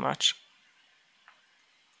 this is too much.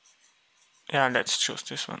 Yeah, let's choose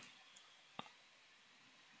this one.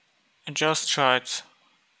 I just tried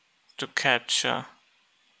to capture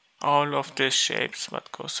all of these shapes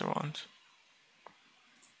what goes around.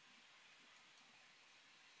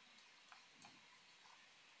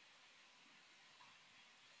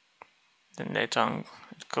 Then later on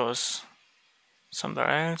it goes somewhere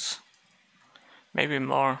else. Maybe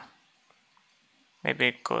more. Maybe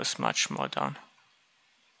it goes much more down.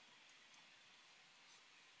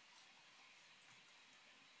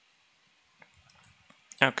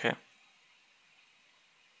 Okay.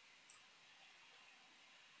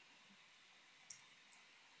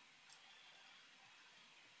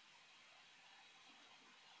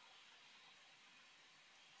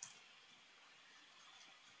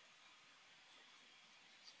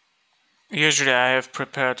 Usually I have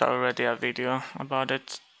prepared already a video about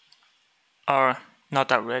it. Or not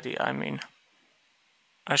already, I mean.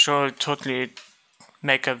 I should totally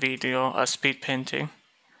make a video, a speed painting,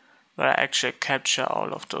 where I actually capture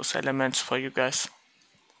all of those elements for you guys.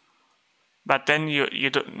 But then you're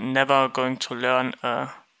never going to learn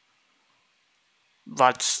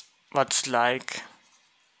what's like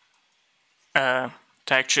to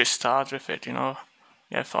actually start with it, you know.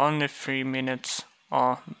 You have only 3 minutes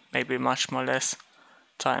or maybe much more less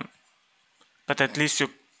time. But at least you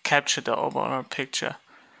capture the overall picture.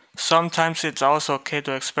 Sometimes it's also okay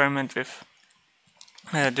to experiment with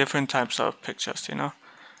different types of pictures, you know.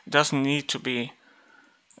 It doesn't need to be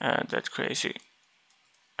that crazy.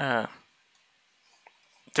 The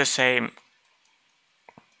same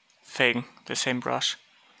thing, the same brush.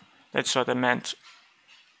 That's what I meant.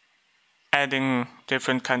 Adding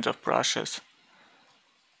different kinds of brushes.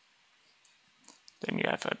 Then you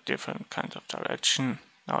have a different kind of direction.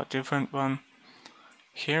 Now a different one.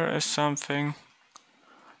 Here is something.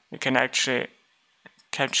 You can actually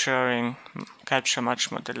capture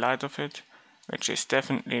much more the light of it, which is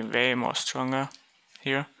definitely way more stronger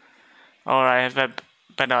here. Or I have a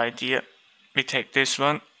better idea. We take this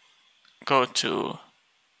one, go to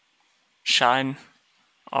shine,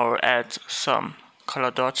 or add some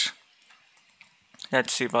color dots.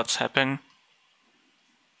 Let's see what's happened.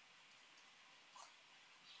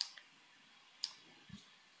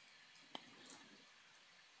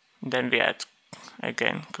 Then we add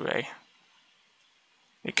again gray.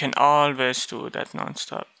 We can always do that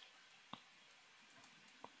non-stop.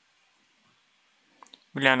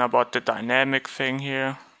 We learn about the dynamic thing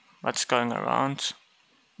here, what's going around,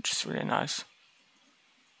 which is really nice.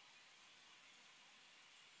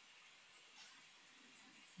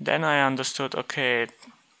 Then I understood, okay,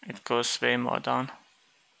 it goes way more down.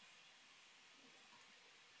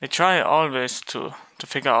 We try always to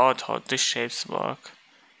figure out how these shapes work.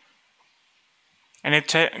 And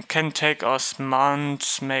it can take us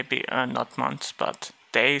months, maybe not months, but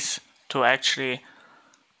days to actually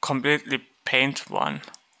completely paint one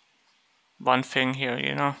thing here,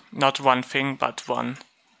 you know. Not one thing, but one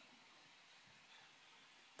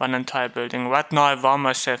one entire building. Right now I warm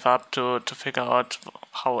myself up to figure out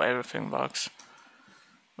how everything works.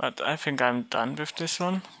 But I think I'm done with this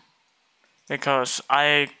one, because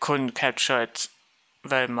I couldn't capture it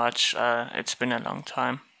very much. It's been a long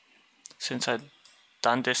time since I've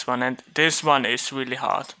done this one, and this one is really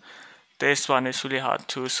hard. This one is really hard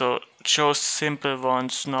too, so choose simple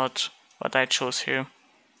ones, not what I chose here.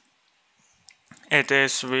 It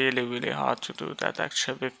is really hard to do that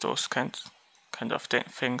actually with those kind of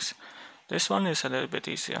things. This one is a little bit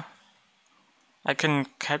easier. I can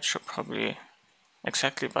capture probably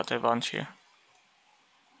exactly what I want here.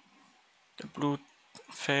 The blue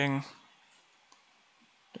thing.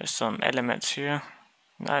 There's some elements here.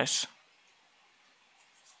 Nice.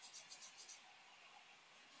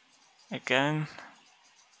 Again.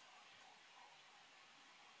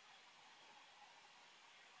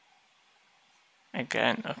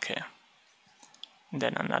 Again, okay. And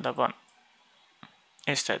then another one.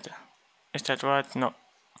 Is that right? No.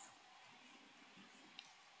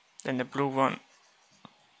 Then the blue one.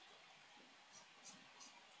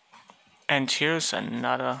 And here's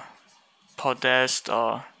another podest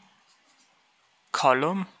or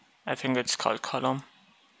column. I think it's called column.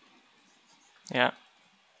 Yeah.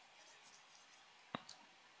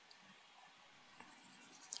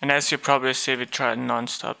 And as you probably see, we try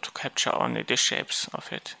non-stop to capture only the shapes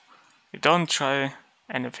of it. We don't try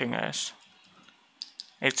anything else.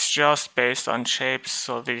 It's just based on shapes,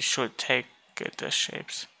 so we should take it as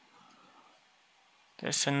shapes.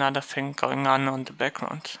 There's another thing going on the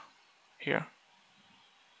background here.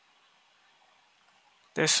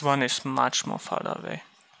 This one is much more farther away.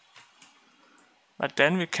 But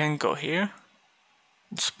then we can go here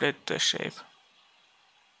and split the shape.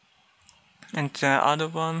 And the other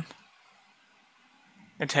one,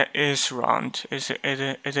 it is round.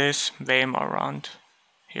 It is way more round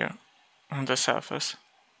here on the surface.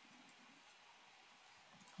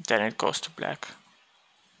 Then it goes to black.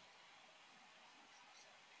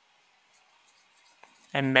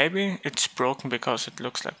 And maybe it's broken because it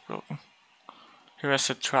looks like broken. Here is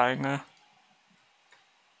a triangle.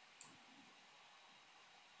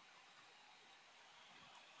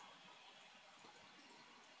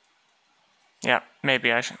 Yeah,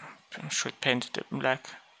 maybe I should paint it black.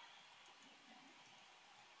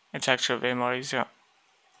 It's actually way more easier.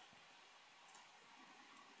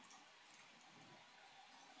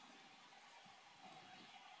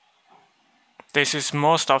 This is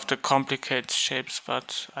most of the complicated shapes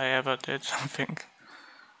that I ever did, I think.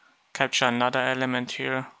 Capture another element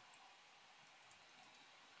here.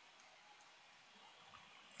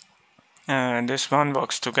 And this one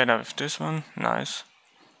works together with this one, nice.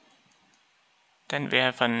 Then we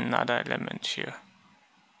have another element here.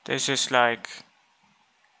 This is like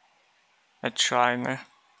a triangle.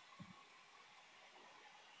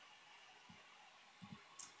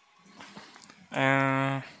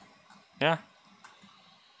 Yeah.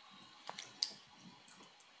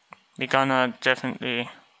 We're gonna definitely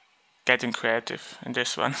getting creative in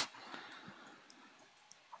this one.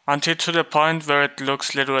 Until to the point where it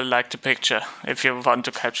looks literally like the picture, if you want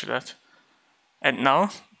to capture that. And now,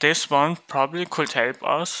 this one probably could help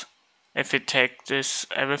us if we take this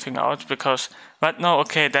everything out, because right now,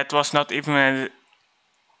 okay, that was not even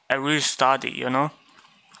a real study, you know?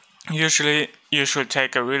 Usually, you should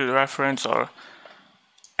take a real reference or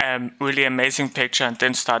a really amazing picture and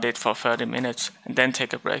then study it for 30 minutes and then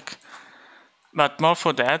take a break. But more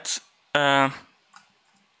for that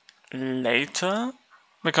later,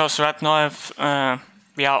 because right now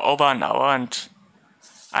we are over an hour and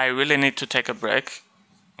I really need to take a break.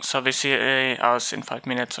 So we see us in 5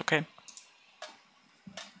 minutes, okay?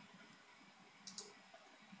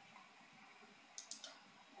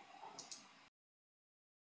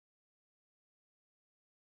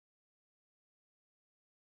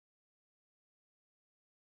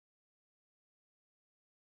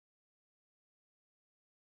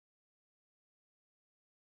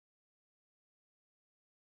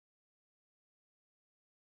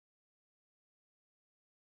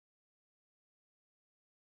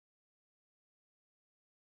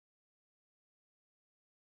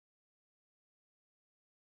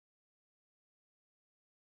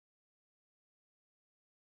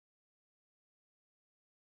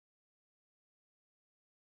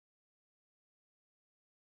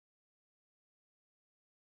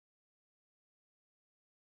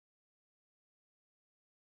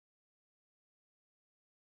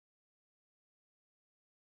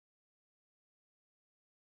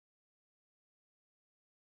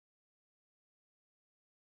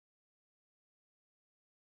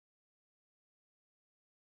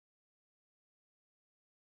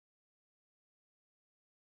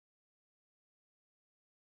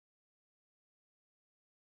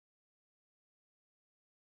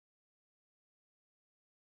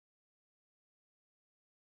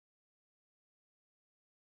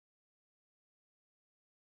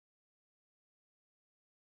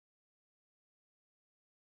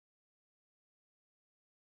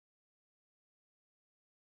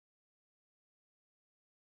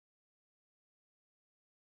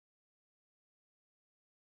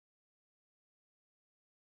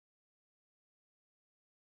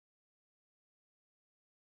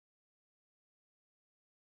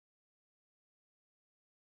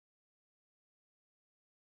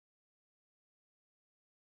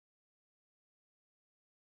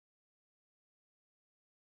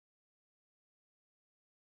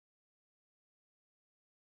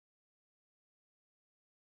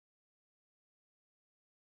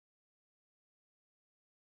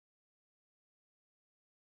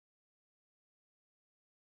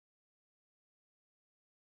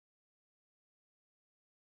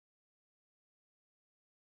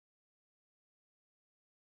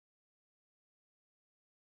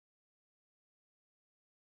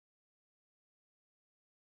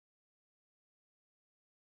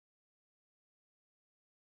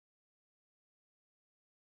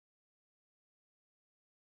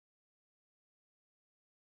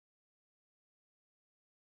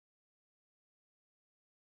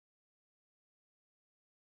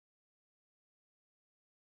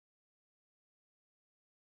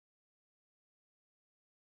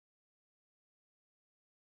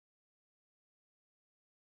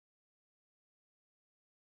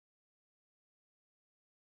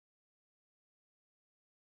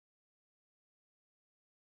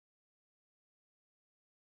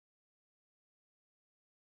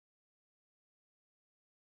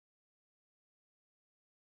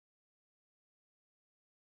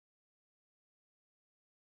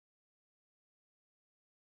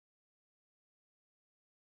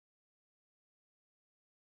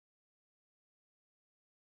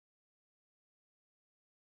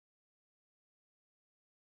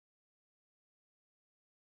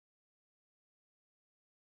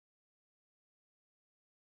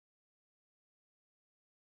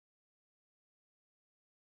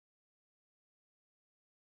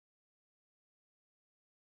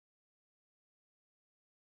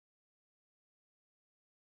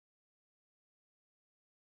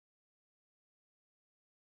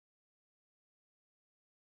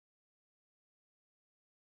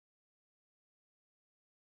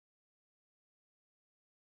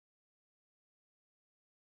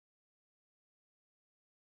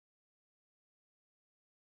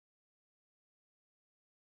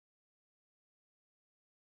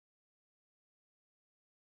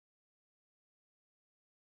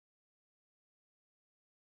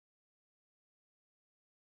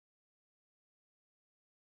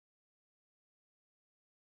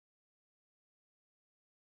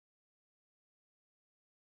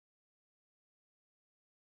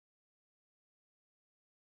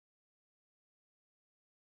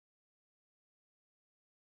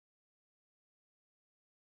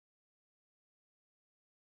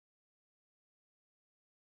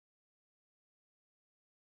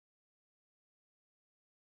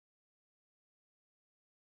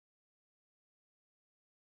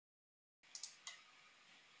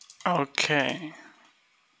 Okay.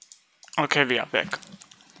 Okay, we are back.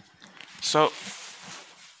 So,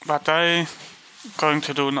 what I going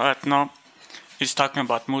to do right now is talking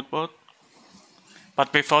about mood board.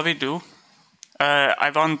 But before we do,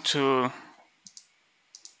 I want to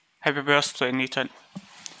happy birthday, Nathan.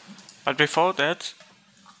 But before that,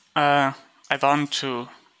 I want to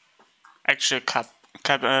actually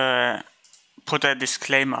put a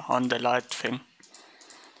disclaimer on the light thing.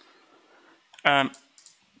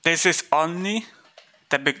 This is only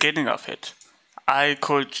the beginning of it. I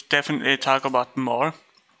could definitely talk about more,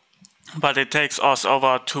 but it takes us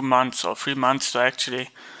over 2 months or 3 months to actually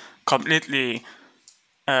completely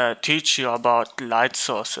teach you about light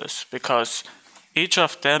sources, because each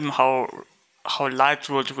of them, how light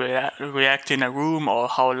would react in a room, or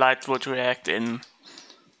how light would react in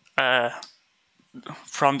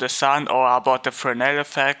from the sun, or about the Fresnel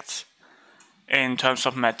effect in terms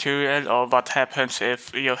of material, or what happens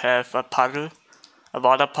if you have a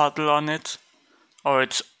water puddle on it, or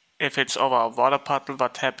if it's over a water puddle,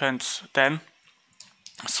 what happens then.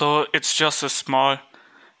 So it's just a small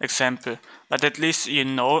example, but at least you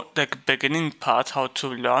know the beginning part, how to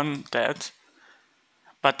learn that.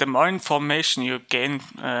 But the more information you gain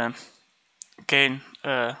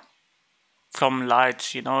from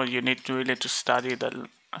light, you need really to study the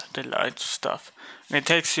light stuff. And it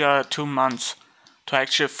takes you 2 months to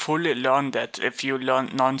actually fully learn that, if you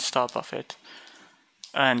learn non-stop of it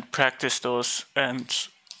and practice those and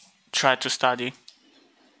try to study.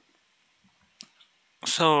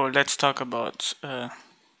 So let's talk about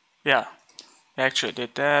yeah, I actually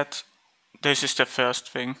did that. This is the first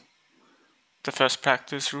thing, the first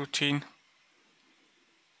practice routine.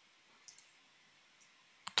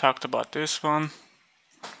 Talked about this one.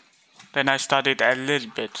 Then I studied a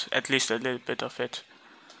little bit, at least a little bit of it.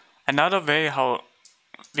 Another way how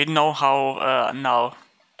we know how now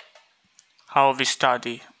how we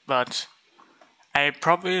study, but I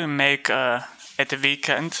probably make at the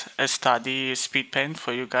weekend a study speed paint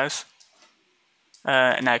for you guys,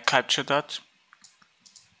 and I capture that,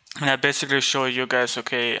 and I basically show you guys,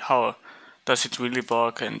 okay, how does it really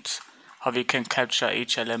work, and how we can capture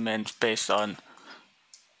each element based on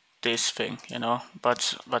this thing,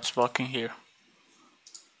 but what's working here.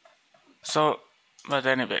 So, but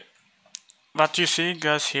anyway, what you see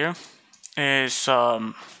guys here is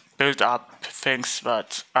build up things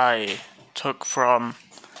that I took from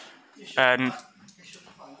and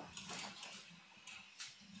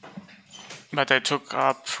but I took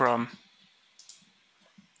up from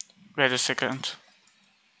wait a second.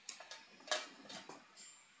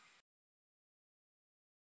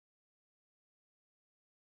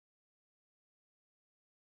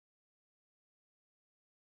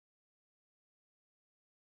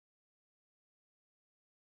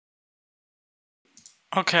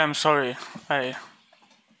 Okay, I'm sorry. My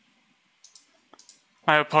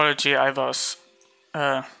apology. I was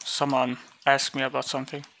someone asked me about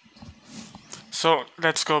something. So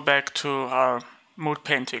let's go back to our mood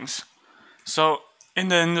paintings. So in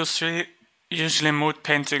the industry, usually mood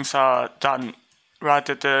paintings are done right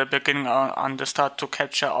at the beginning on the start to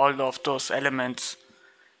capture all of those elements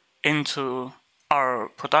into our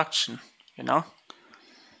production,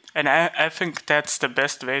 And I think that's the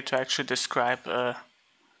best way to actually describe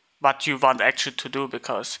what you want actually to do,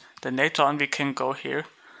 because then later on we can go here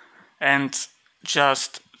and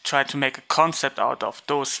just try to make a concept out of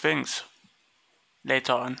those things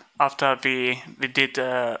later on, after we did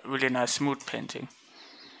a really nice mood painting.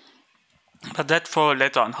 But that for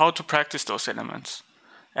later on, how to practice those elements.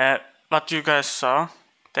 What you guys saw,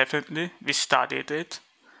 definitely, we studied it.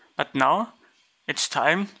 But now it's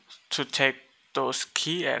time to take those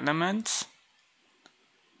key elements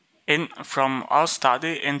in from our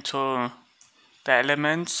study into the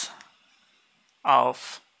elements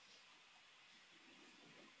of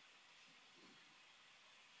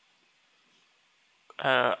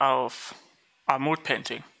our mood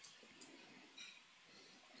painting.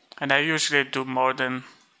 And I usually do more than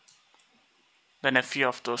a few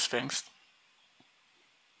of those things.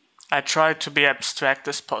 I try to be abstract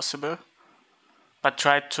as possible, but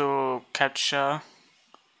try to capture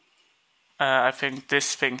I think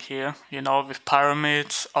this thing here, with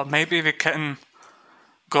pyramids, or maybe we can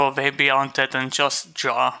go way beyond that and just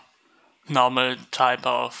draw normal type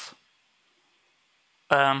of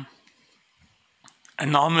a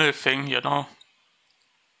normal thing, a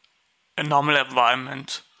normal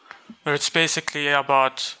environment, where it's basically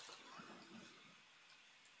about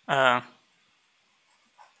how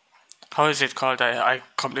is it called? I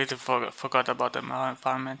completely forgot about the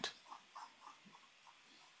environment.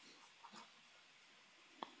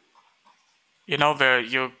 you know where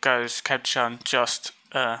you guys capture just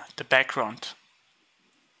the background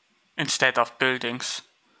instead of buildings.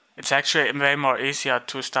 It's actually way more easier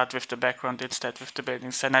to start with the background instead with the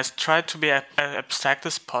buildings. And I try to be as abstract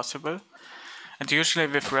as possible, and usually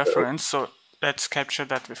with reference. So let's capture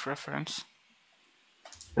that with reference.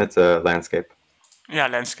 It's a landscape. Yeah,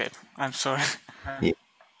 landscape. I'm sorry. Yeah.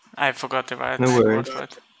 I forgot the right No word worries. for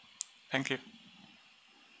it. Thank you.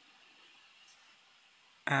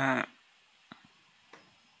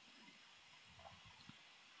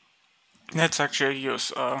 Let's actually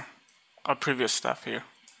use our previous stuff here.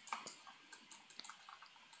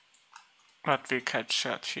 What we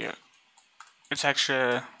captured here. It's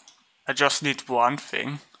actually, I just need one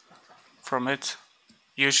thing from it.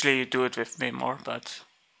 Usually you do it with way more, but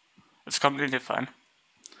it's completely fine.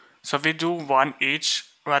 So we do one each.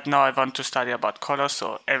 Right now I want to study about color,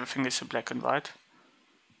 so everything is in black and white.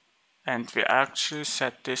 And we actually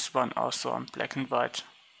set this one also on black and white.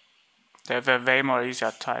 They have a way more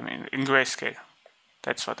easier time in grayscale.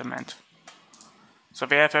 That's what I meant. So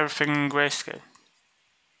we have everything in grayscale.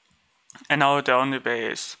 And now the only way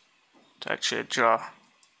is to actually draw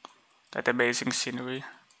that amazing scenery.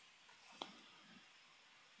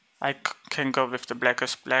 I can go with the black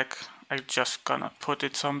as black. I'm just gonna put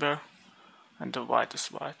it somewhere. And the white is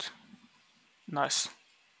white. Nice.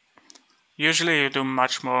 Usually you do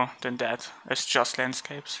much more than that. It's just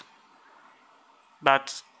landscapes.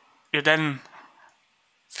 But you then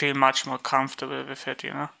feel much more comfortable with it,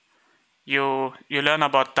 you know? You learn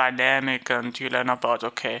about dynamic, and you learn about,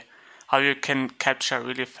 okay, how you can capture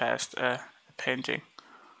really fast a painting,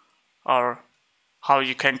 or how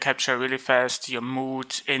you can capture really fast your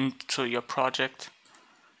mood into your project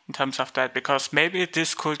in terms of that, because maybe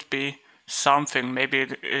this could be something, maybe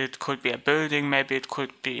it could be a building, maybe it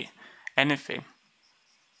could be anything.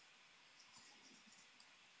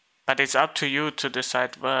 But it's up to you to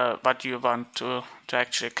decide what you want to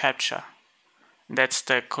actually capture. That's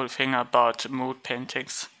the cool thing about mood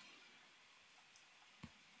paintings.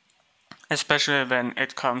 Especially when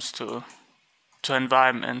it comes to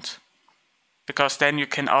environment. Because then you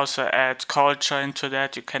can also add culture into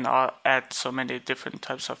that, you can add so many different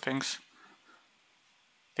types of things.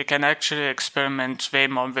 We can actually experiment way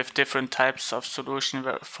more with different types of solution,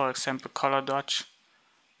 for example color dodge,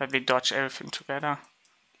 where we dodge everything together.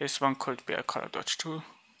 This one could be a color dodge too,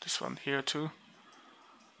 this one here too.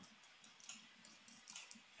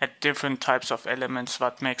 Add different types of elements,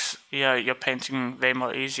 what makes your painting way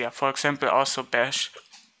more easier. For example, also bash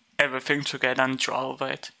everything together and draw over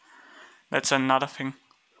it. That's another thing.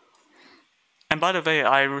 And by the way,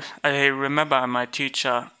 I remember my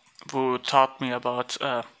teacher who taught me about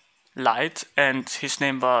light, and his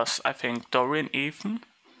name was, I think, Dorian Even.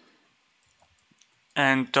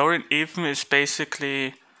 And Dorian Even is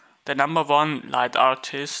basically the #1 light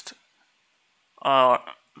artist.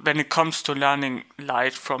 When it comes to learning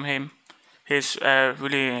light from him, he's a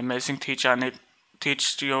really amazing teacher, and it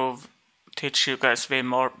teach you guys way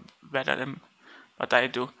more better than what I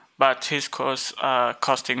do. But his course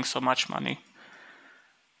costing so much money.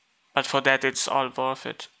 But for that, it's all worth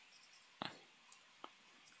it.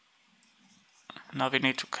 Now we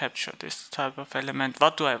need to capture this type of element.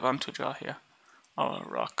 What do I want to draw here? Oh, a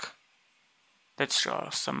rock. Let's draw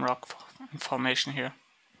some rock information here.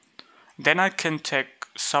 Then I can take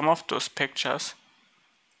some of those pictures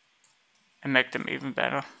and make them even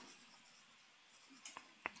better.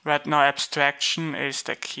 Right now, abstraction is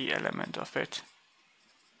the key element of it.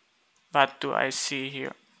 What do I see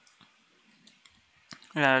here?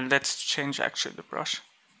 Let's change actually the brush.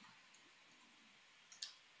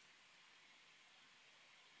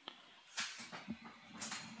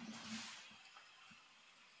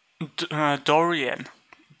 Dorian.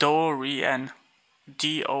 Dorian.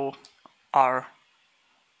 D-O-R.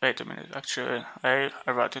 Wait a minute, actually, I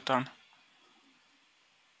wrote it down.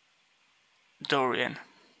 Dorian.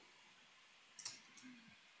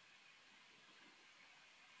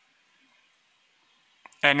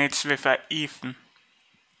 And it's with a Ethan.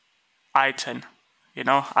 Iten. You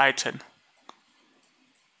know, Iten.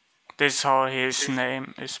 This is how his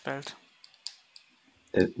name is spelled.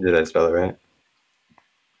 Did I spell it right?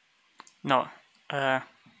 No. The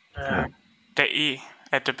E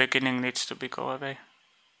at the beginning needs to be go away.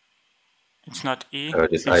 It's not E. Oh,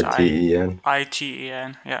 just it's I-T-E-N?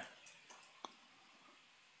 I-T-E-N, yeah.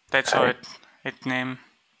 That's how his name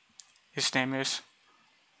is.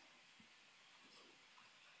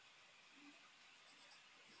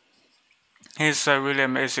 He's a really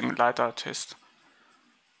amazing light artist.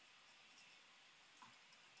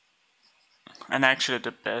 And actually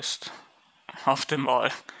the best of them all.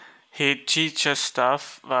 he teaches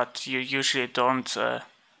stuff that you usually don't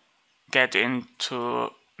get into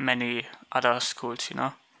many other schools, you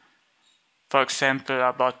know. For example,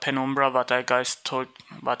 about Penumbra, what I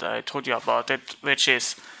told you about it, which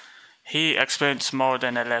is he explains more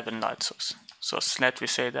than 11 light sources. So let me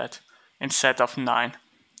say that instead of 9.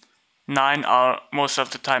 9 are most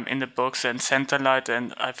of the time in the books, and center light,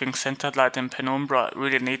 and I think center light in Penumbra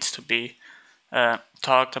really needs to be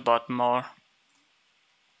talked about more,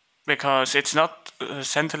 because it's not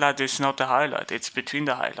center light is not the highlight, it's between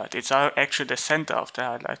the highlight, it's actually the center of the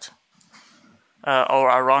highlight, or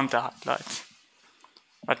around the highlight,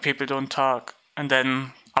 but people don't talk. And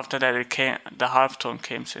then after that the halftone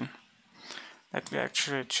came in. Let me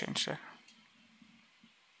actually change that.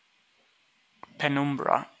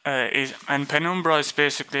 Penumbra Penumbra is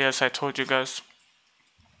basically, as I told you guys,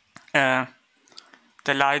 the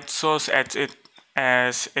light source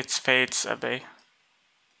as it fades away.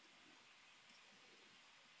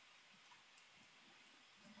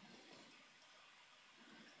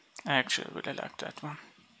 I actually really like that one.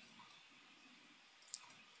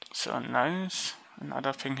 So nice.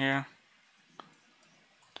 Another thing here.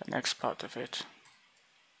 The next part of it.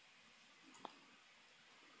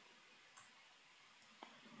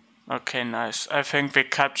 Okay, nice. I think we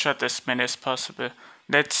captured as many as possible.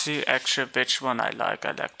 Let's see actually which one I like.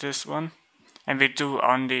 I like this one. And we do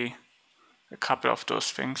only a couple of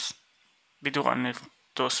those things. We do only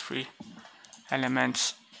those 3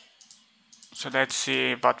 elements. So let's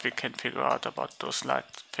see what we can figure out about those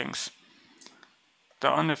light things.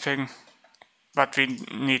 The only thing what we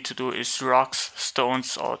need to do is rocks,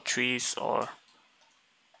 stones, or trees, or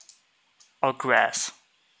grass.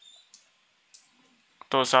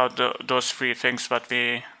 Those are those 3 things that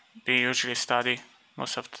we usually study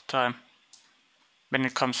most of the time when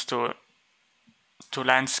it comes to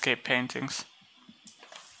landscape paintings,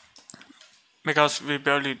 because we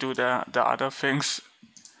barely do the other things,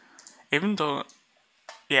 even though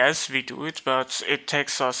yes we do it, but it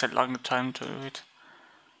takes us a long time to do it.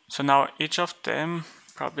 So now each of them,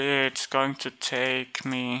 probably it's going to take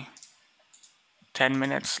me 10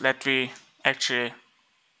 minutes. Let me actually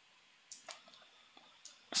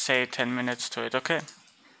say 10 minutes to it, okay?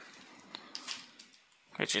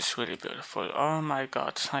 Which is really beautiful. Oh my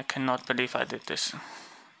god, I cannot believe I did this.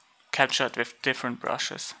 Captured with different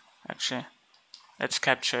brushes, actually. Let's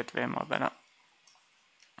capture it way more better.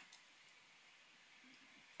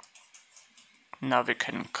 Now we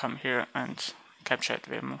can come here and capture it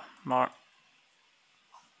way more.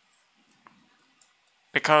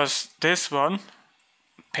 Because this one,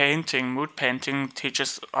 mood painting,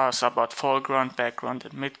 teaches us about foreground, background,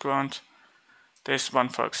 and midground. This one,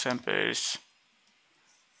 for example, is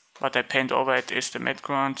what I paint over it is the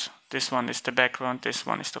midground. This one is the background. This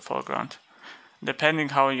one is the foreground. Depending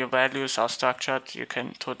how your values are structured, you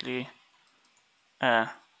can totally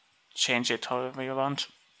change it however you want.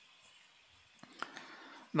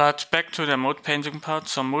 But back to the mood painting part.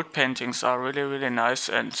 So mood paintings are really, really nice,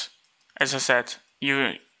 and as I said,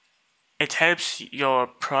 it helps your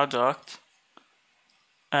product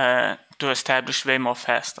to establish way more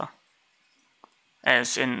faster,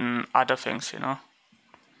 as in other things, you know,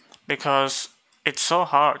 because it's so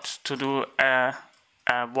hard to do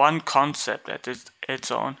one concept at its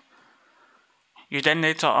own. You then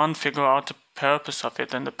later on figure out the purpose of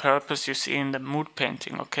it, and the purpose you see in the mood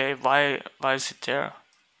painting. Okay, why is it there?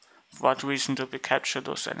 For what reason do we capture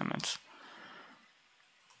those elements?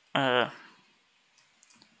 Yeah.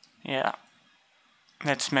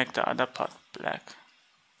 Let's make the other part black.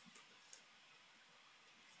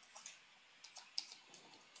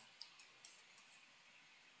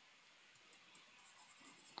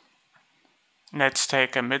 Let's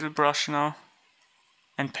take a middle brush now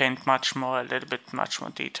and paint a little bit much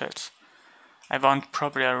more details. I want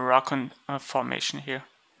probably a rock formation here,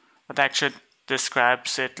 but actually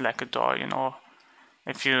describes it like a door, you know.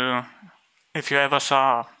 If you ever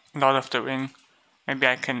saw Lord of the Ring, maybe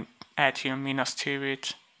I can add here Minas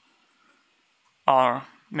Tirith, or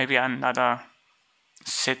maybe another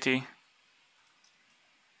city.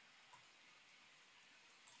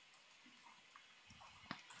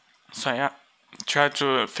 So yeah, try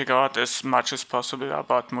to figure out as much as possible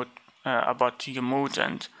about your mood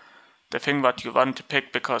and the thing that you want to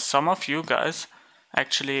pick, because some of you guys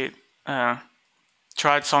actually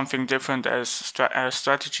tried something different as a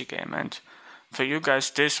strategy game, and for you guys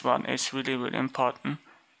this one is really, really important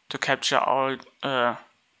to capture all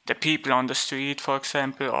the people on the street, for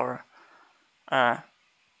example, or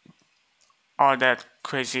all that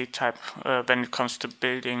crazy type when it comes to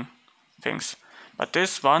building things. But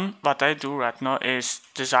this one, what I do right now is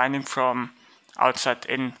designing from outside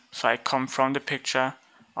in. So I come from the picture,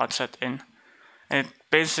 outside in. And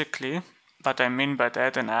basically, what I mean by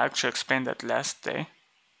that, and I actually explained that last day,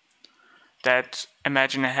 that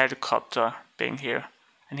imagine a helicopter being here,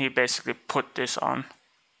 and he basically put this on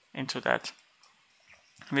into that.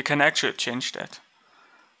 We can actually change that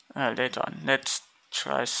later on. Let's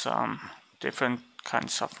try some different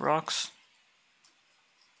kinds of rocks.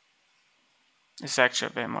 It's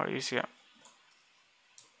actually way more easier.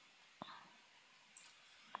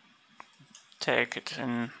 Take it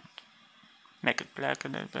and make it black a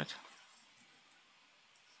little bit.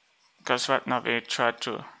 Because right now we try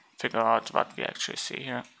to figure out what we actually see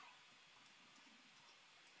here.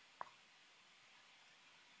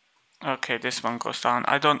 Okay, this one goes down.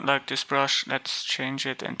 I don't like this brush. Let's change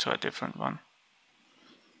it into a different one.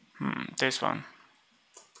 This one.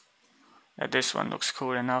 Yeah, this one looks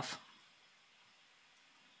cool enough.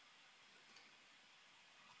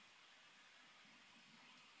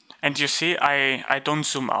 And you see, I don't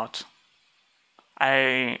zoom out.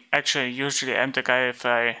 I actually usually am the guy, if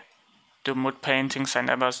I do mood paintings, I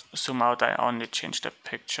never zoom out, I only change the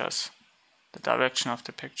pictures, the direction of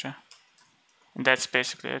the picture. And that's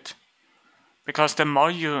basically it. Because the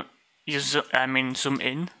more you zoom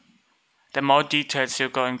in, the more details you're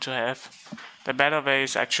going to have. The better way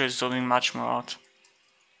is actually zooming much more out.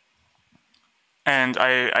 And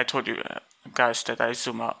I told you guys that I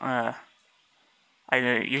zoom out. I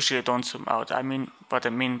usually don't zoom out. I mean, what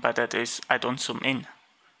I mean by that is I don't zoom in.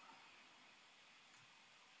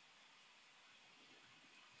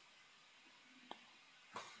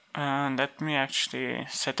 Let me actually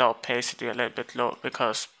set the opacity a little bit low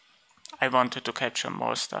because I wanted to capture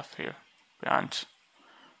more stuff here. And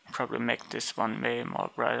probably make this one way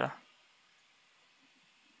more brighter.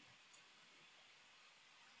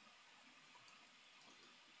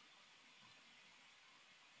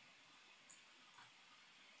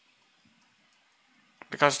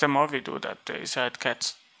 Because the more we do that, the easier it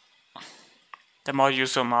gets. The more you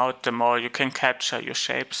zoom out, the more you can capture your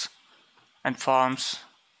shapes and forms.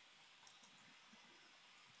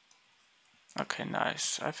 Okay,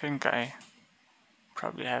 nice. I think I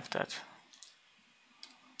probably have that.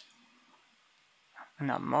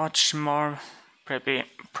 Now much more.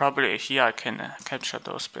 Probably here I can capture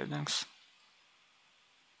those buildings.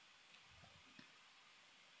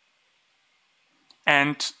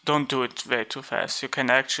 And don't do it way too fast. You can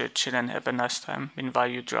actually chill and have a nice time while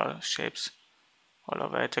you draw shapes all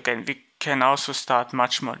over it. Again, we can also start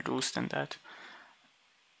much more loose than that.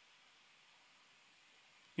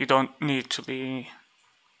 You don't need to be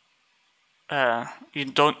you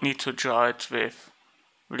don't need to draw it with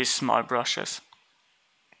really small brushes,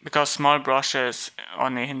 because small brushes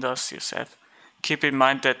only hinders yourself. Keep in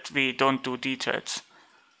mind that we don't do details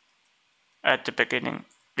at the beginning.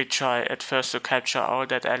 We try at first to capture all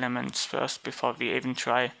that elements first before we even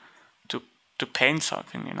try to paint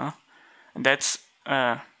something, you know. And that's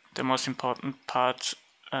the most important part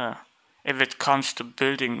if it comes to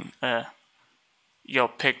building your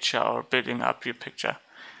picture or building up your picture.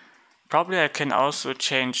 Probably I can also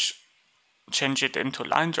change it into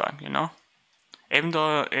line drawing, you know. Even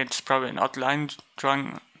though it's probably not line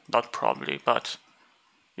drawing, not probably, but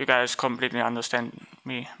you guys completely understand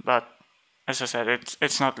me. But as I said,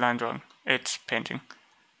 it's not line drawing, it's painting.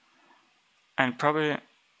 And probably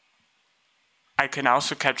I can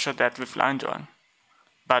also capture that with line drawing,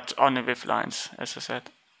 but only with lines, as I said.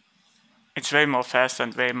 It's way more fast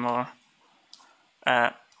and way more,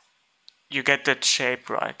 you get that shape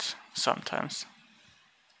right sometimes.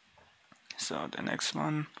 So the next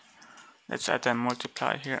one, let's add a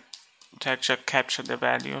multiply here to actually capture the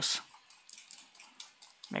values.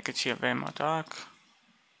 Make it here way more dark.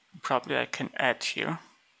 Probably I can add here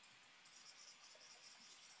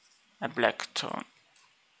a black tone.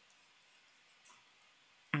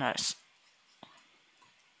 Nice.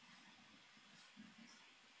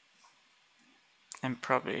 And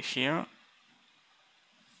probably here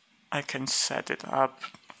I can set it up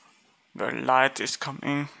where light is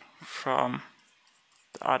coming from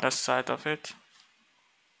the other side of it.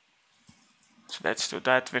 So let's do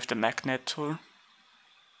that with the magnet tool.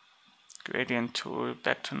 Gradient tool,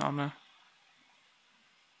 back to normal.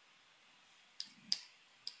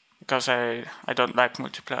 Because I don't like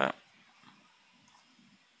multiplier.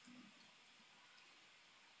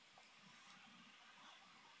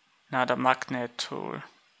 Now the magnet tool.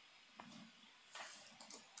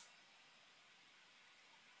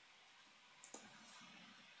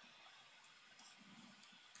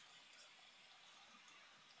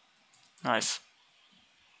 Nice.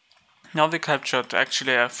 Now we captured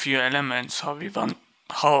actually a few elements how we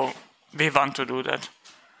want to do that.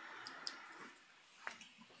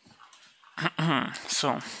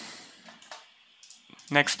 So,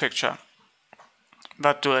 next picture.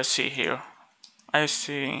 What do I see here? I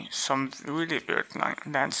see some really weird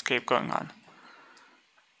landscape going on.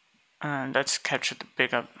 And let's capture the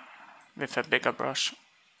bigger with a bigger brush.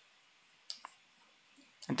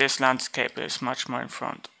 And this landscape is much more in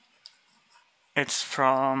front. It's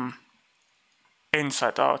from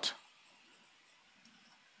inside out.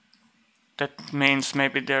 That means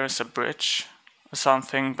maybe there is a bridge or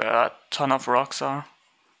something where a ton of rocks are,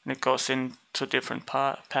 and it goes into different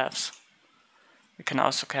paths. We can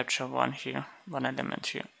also capture one here, one element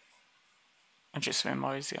here, which is way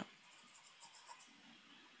more easier.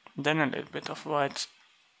 Then a little bit of white.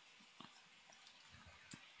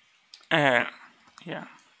 Yeah.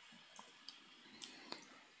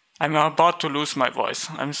 I'm about to lose my voice.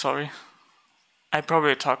 I'm sorry. I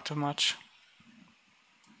probably talk too much.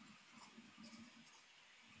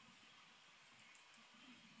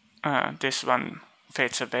 This one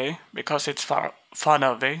fades away because it's farther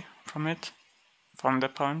away from it, from the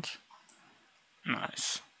point.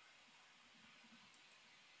 Nice.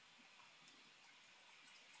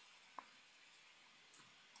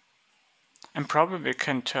 And probably we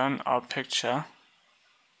can turn our picture,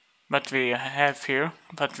 what we have here,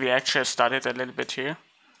 but we actually studied a little bit here,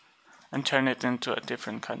 and turn it into a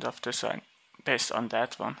different kind of design based on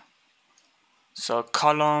that one. So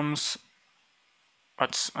columns,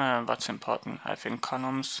 what's important? I think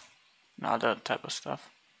columns and other type of stuff.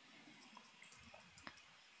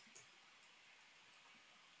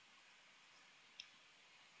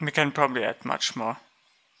 We can probably add much more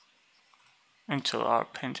into our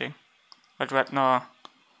painting, but right now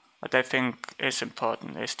what I think is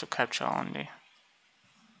important is to capture only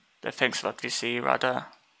the things what we see rather,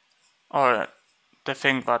 or the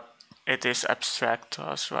thing what it is abstract to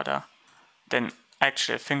us rather than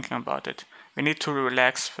actually thinking about it. We need to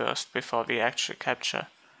relax first before we actually capture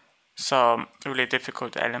some really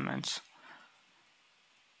difficult elements.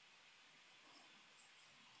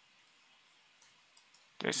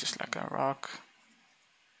 This is like a rock.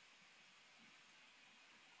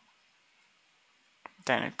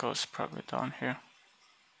 Then it goes probably down here.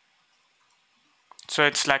 So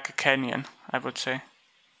it's like a canyon, I would say.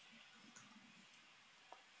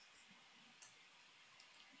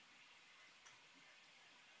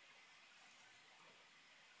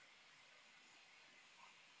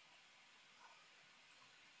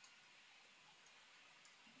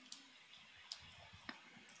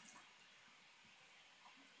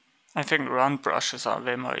 I think round brushes are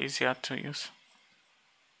way more easier to use.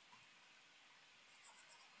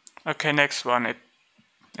 Okay, next one.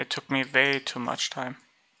 It took me way too much time.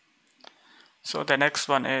 So the next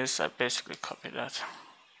one is I basically copy that.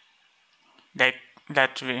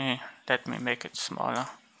 Let me make it smaller.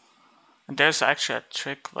 And there's actually a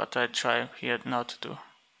trick what I try here now to do.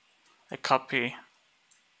 I copy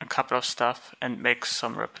a couple of stuff and make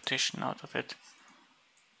some repetition out of it.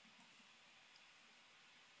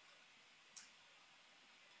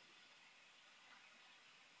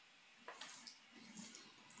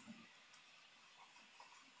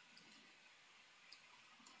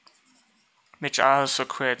 Which also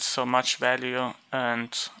creates so much value,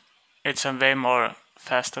 and it's a way more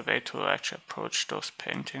faster way to actually approach those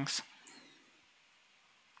paintings.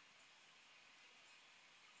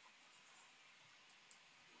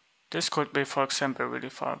 This could be, for example, really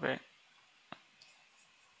far away.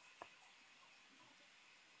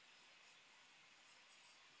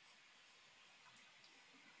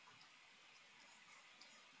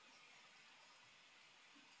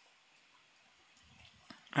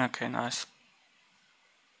 Okay, nice.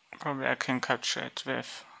 Probably I can capture it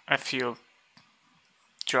with a few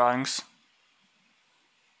drawings.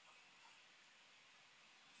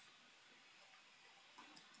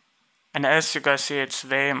 And as you guys see, it's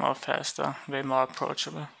way more faster, way more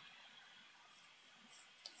approachable.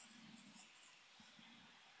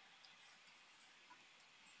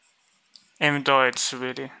 Even though it's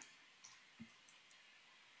really...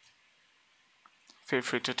 Feel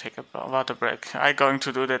free to take a water break. I'm going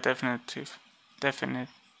to do that definitive.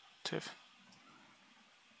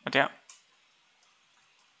 But yeah.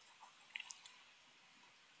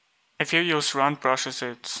 If you use round brushes,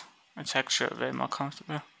 it's actually way more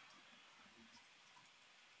comfortable.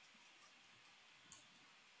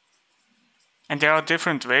 And there are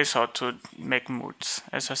different ways how to make moods.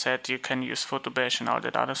 As I said, you can use Photobase and all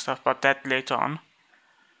that other stuff, but that later on.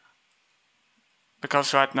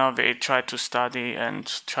 Because right now we try to study and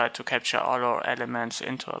try to capture all our elements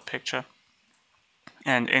into a picture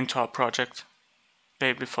and into our project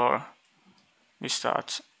way before we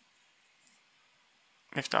start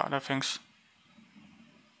with the other things.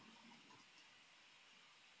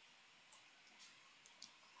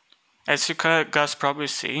 As you guys probably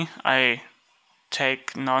see, I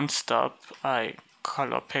take non-stop, I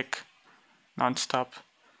color pick non-stop.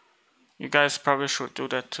 You guys probably should do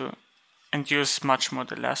that too, and use much more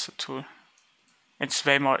the lasso tool. It's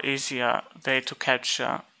way more easier way to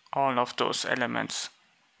capture all of those elements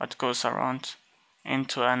that goes around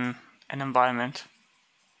into an environment,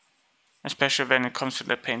 especially when it comes to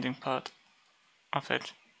the painting part of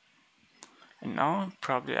it. And now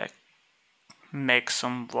probably I make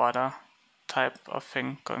some water type of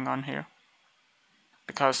thing going on here,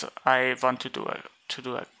 because I want to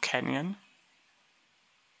do a canyon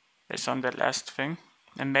based on the last thing,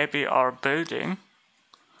 and maybe our building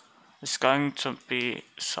is going to be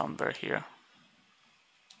somewhere here.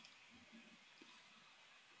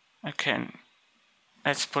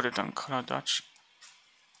 Let's put it on color dodge.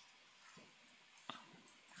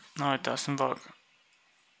 No, it doesn't work.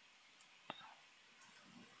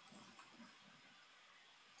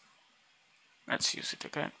 Let's use it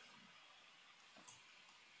again.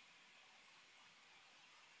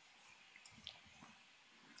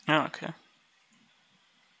 Yeah, okay.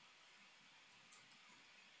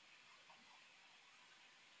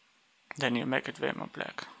 Then you make it way more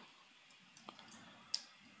black.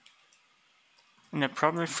 And then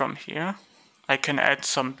probably from here, I can add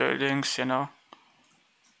some buildings, you know.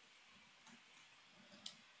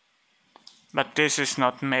 But this is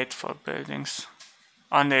not made for buildings.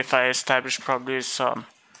 Only if I establish probably some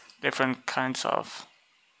different kinds of...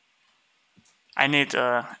 I need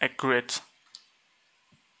a grid,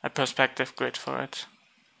 a perspective grid for it,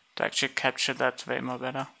 to actually capture that way more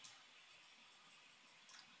better.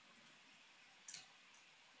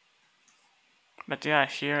 But yeah,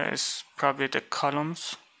 here is probably the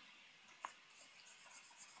columns.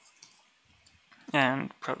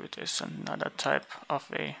 And probably there's another type of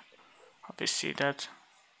way how we see that.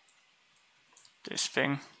 This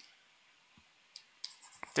thing.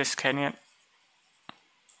 This canyon.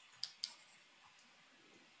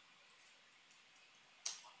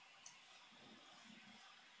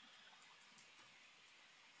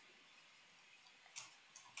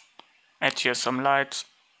 Add here some light,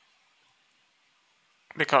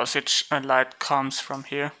 because each light comes from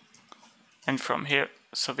here and from here,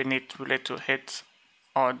 so we need really to hit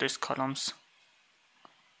all these columns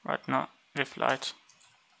right now with light.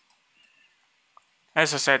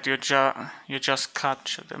 As I said, you just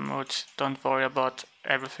capture the mood, don't worry about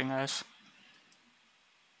everything else.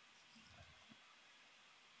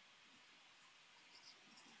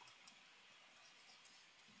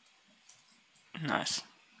 Nice.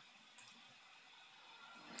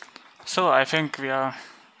 So I think we are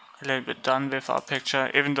a little bit done with our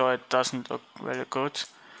picture, even though it doesn't look very good.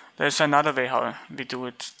 There's another way how we do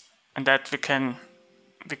it, and that we can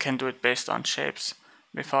do it based on shapes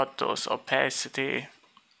without those opacity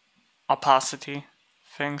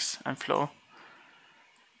things and flow.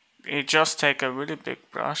 We just take a really big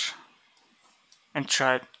brush and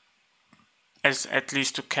try at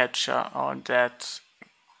least to capture all that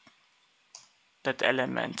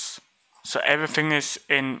elements. So everything is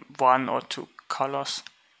in one or two colors.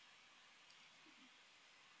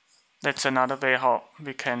 That's another way how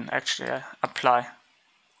we can actually apply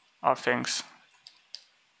our things,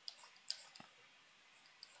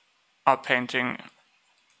 our painting,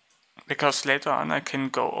 because later on I can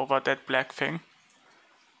go over that black thing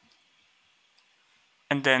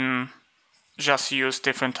and then just use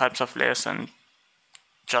different types of layers and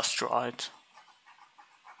just draw it.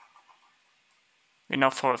 We know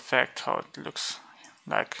for a fact how it looks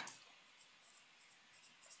like.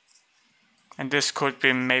 And this could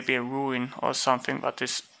be maybe a ruin or something that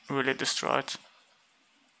is really destroyed.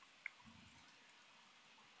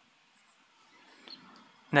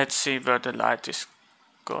 Let's see where the light is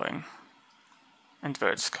going and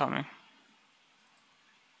where it's coming.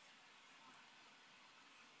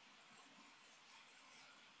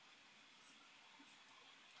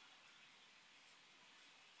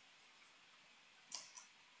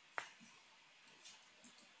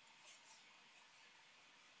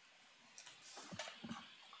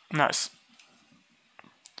 Nice.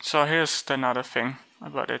 So here's another thing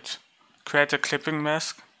about it. Create a clipping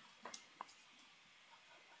mask.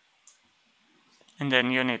 And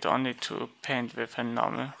then you need only to paint with a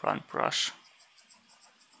normal round brush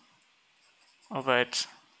over it.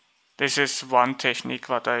 This is one technique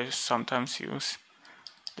that I sometimes use,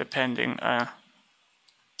 depending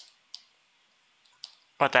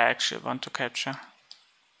what I actually want to capture.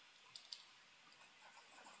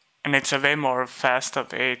 And it's a way more faster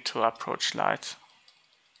way to approach light.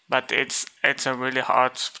 But it's a really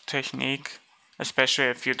hard technique, especially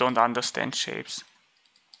if you don't understand shapes.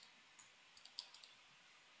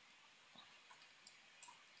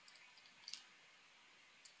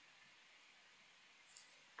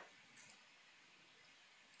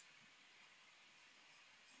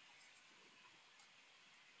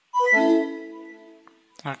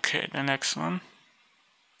 Okay, the next one.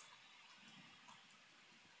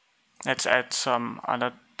 Let's add some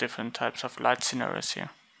other different types of light scenarios here.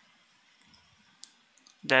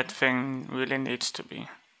 That thing really needs to be.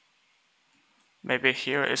 Maybe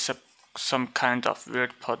here is some kind of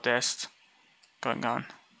weird podest going on.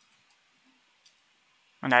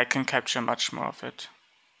 And I can capture much more of it.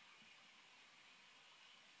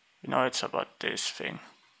 You know, it's about this thing.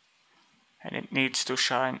 And it needs to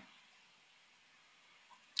shine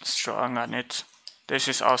strong on it. This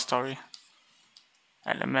is our story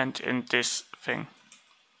element in this thing.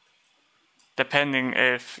 Depending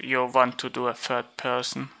if you want to do a third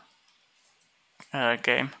person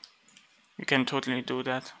game, you can totally do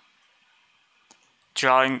that.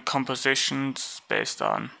 Drawing compositions based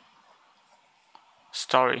on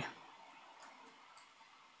story.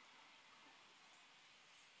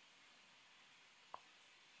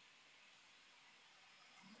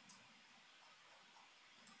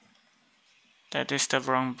 That is the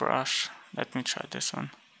wrong brush. Let me try this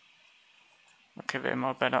one. Okay, way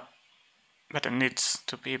more better. But it needs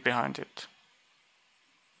to be behind it.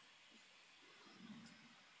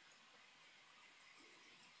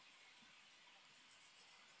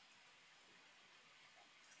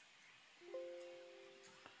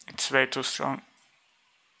 It's way too strong.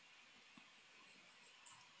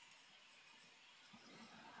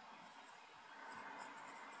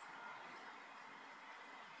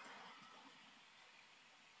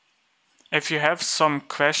 If you have some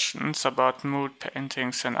questions about mood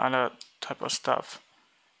paintings and other type of stuff,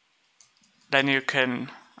 then you can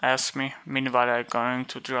ask me. Meanwhile, I'm going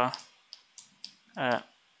to draw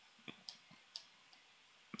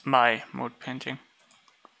my mood painting.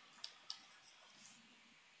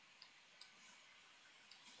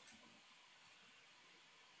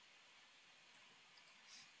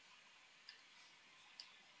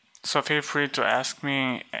 So feel free to ask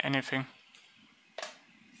me anything.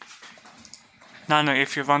 No,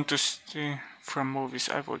 if you want to see from movies,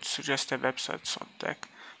 I would suggest a website Subdeck.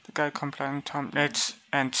 The guy compiling templates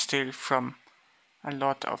and steal from a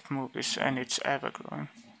lot of movies, and it's ever growing.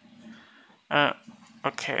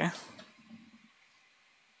 Okay.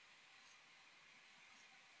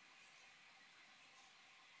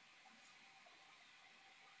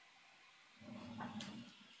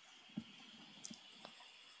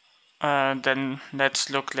 Then let's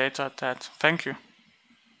look later at that. Thank you.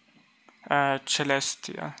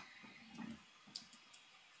 Celestia.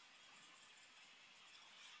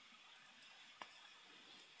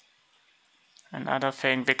 Another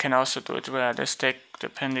thing, we can also do it realistic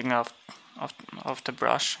depending of the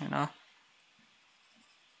brush, you know.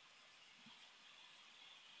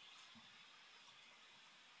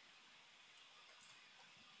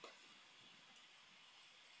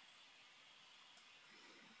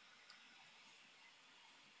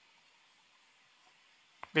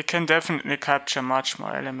 We can definitely capture much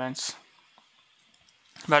more elements.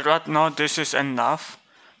 But right now this is enough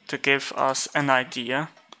to give us an idea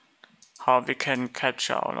how we can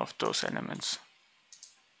capture all of those elements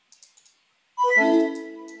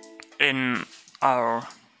in our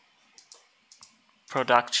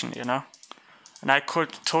production, you know. And I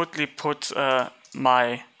could totally put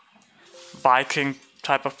my Viking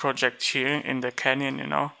type of project here in the canyon, you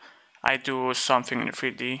know. I do something in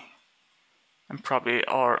 3D and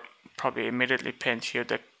probably immediately paint here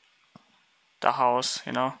the house,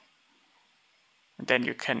 you know. And then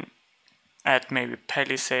you can add maybe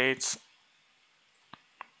palisades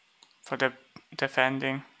for the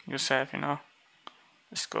defending yourself, you know.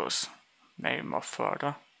 This goes maybe more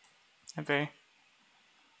further away.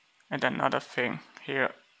 And another thing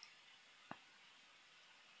here,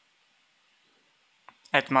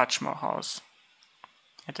 add much more house.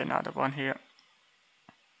 Add another one here.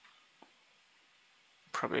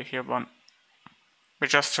 Probably here one. We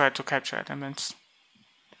just try to capture elements.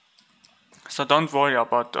 So don't worry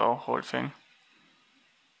about the whole thing.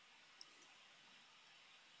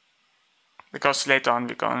 Because later on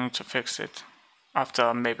we're going to fix it.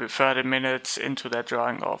 After maybe 30 minutes into that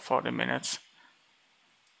drawing or 40 minutes.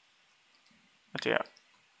 But yeah.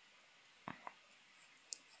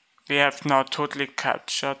 We have now totally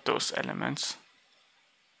captured those elements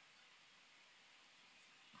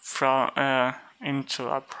from into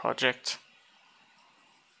our project.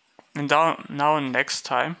 And now next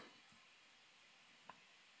time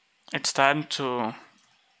it's time to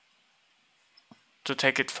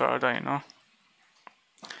take it further, you know.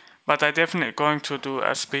 But I'm definitely going to do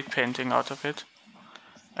a speed painting out of it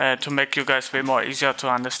to make you guys way more easier to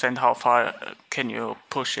understand how far can you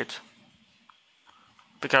push it.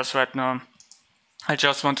 Because right now I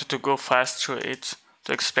just wanted to go fast through it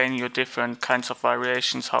to explain you different kinds of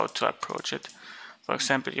variations, how to approach it. For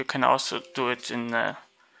example, you can also do it in a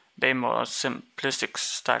way more simplistic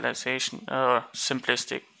stylization or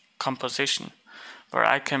simplistic composition, where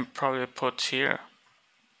I can probably put here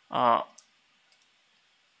all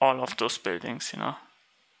of those buildings,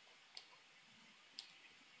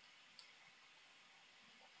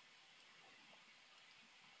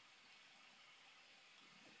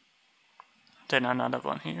 Then another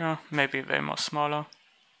one here, maybe way more smaller.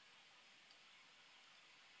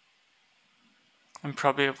 And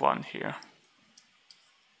probably one here.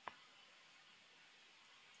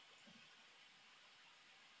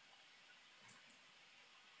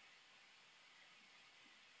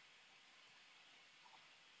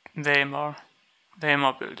 Way more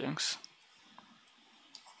buildings.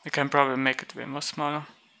 We can probably make it way more smaller.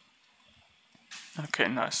 Okay,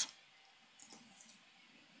 nice.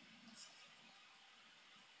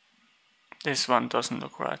 This one doesn't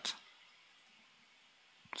look right.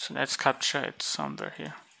 So let's capture it somewhere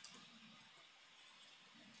here.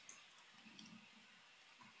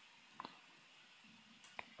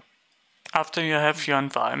 After you have your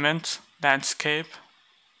environment, landscape,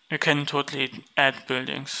 you can totally add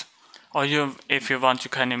buildings. Or if you want, you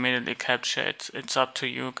can immediately capture it. It's up to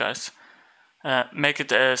you guys. Make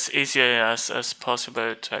it as easy as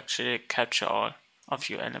possible to actually capture all of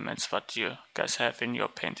your elements what you guys have in your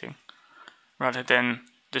painting, rather than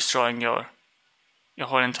destroying your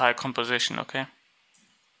whole entire composition, okay?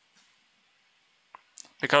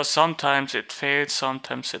 Because sometimes it fails,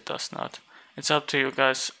 sometimes it does not. It's up to you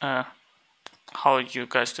guys how you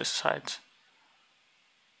guys decide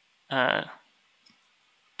to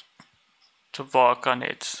work on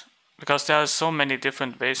it. Because there are so many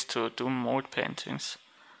different ways to do mood paintings.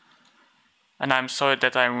 And I'm sorry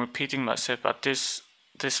that I'm repeating myself, but this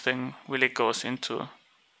thing really goes into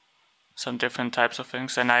some different types of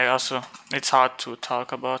things. And it's hard to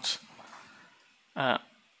talk about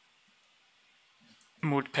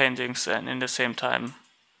mood paintings and in the same time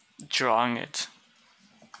drawing it.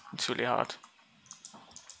 It's really hard.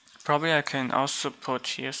 Probably I can also put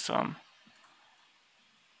here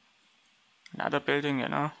another building,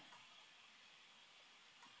 a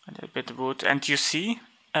little bit of wood. And you see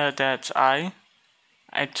that I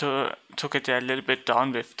took it a little bit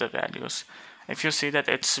down with the values. If you see that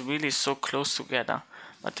it's really so close together,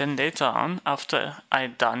 but then later on, after I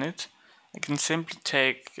done it, I can simply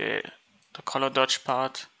take the color dodge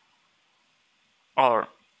part or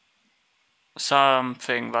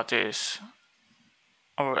something that is,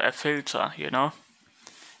 or a filter,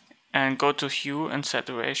 and go to hue and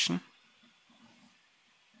saturation.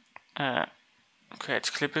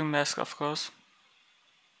 Create clipping mask, of course.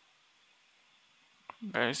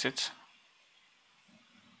 Where is it?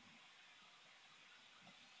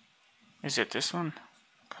 Is it this one?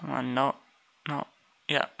 Come on, no,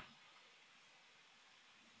 yeah.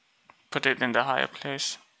 Put it in the higher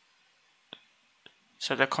place.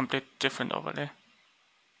 So they're completely different overlay.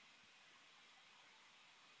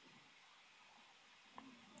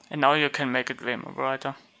 And now you can make it way more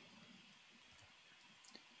brighter.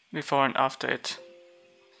 Before and after it.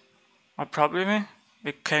 Or probably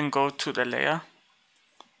we can go to the layer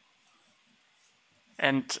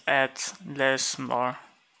and add more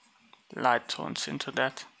light tones into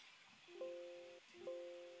that.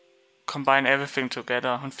 Combine everything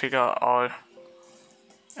together and figure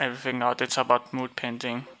everything out. It's about mood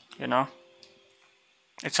painting,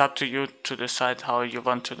 It's up to you to decide how you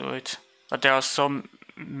want to do it. But there are so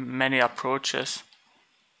many approaches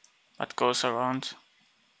that goes around.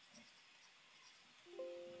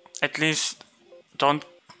 At least don't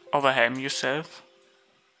overwhelm yourself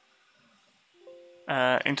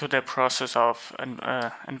into the process of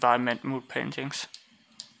environment mood paintings.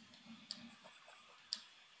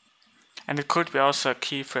 And it could be also a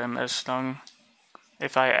keyframe as long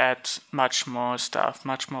if I add much more stuff,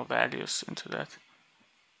 much more values into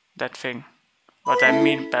that thing. What I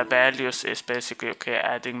mean by values is basically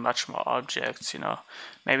adding much more objects,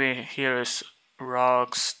 Maybe here is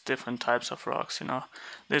rocks, different types of rocks,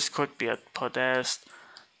 This could be a podest,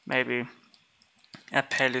 maybe a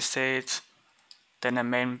palisade, then a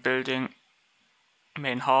main building,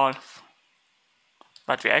 main hall.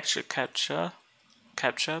 But we actually captured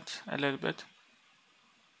a little bit.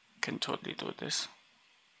 Can totally do this.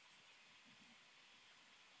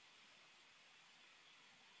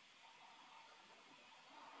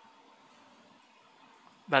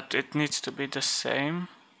 But it needs to be the same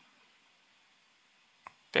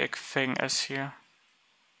big thing as here.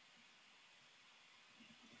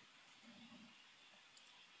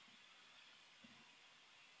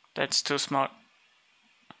 That's too small.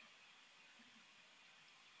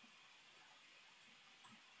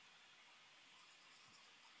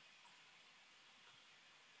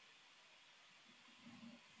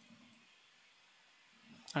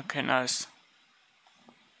 Okay, nice.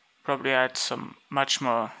 Probably add some much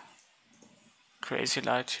more crazy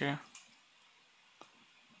light here.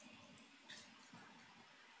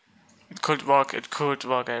 It could work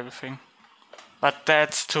everything. But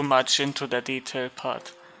that's too much into the detail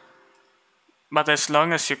part. But as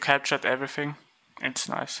long as you captured everything, it's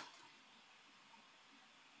nice.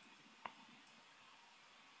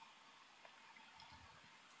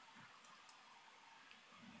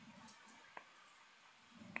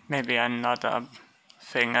 Maybe another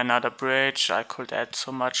thing, another bridge. I could add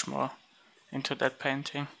so much more into that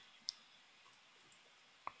painting.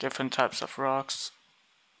 Different types of rocks.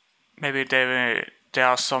 Maybe they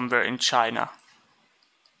are somewhere in China.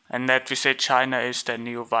 And that we say China is the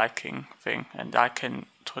new Viking thing. And I can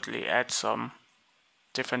totally add some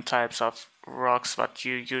different types of rocks that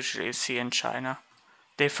you usually see in China.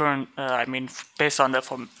 Different, I mean, based on the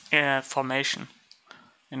formation,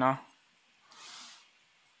 you know.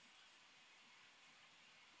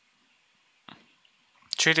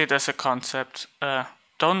 Treat it as a concept.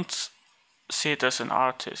 Don't see it as an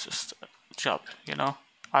artist's job, you know,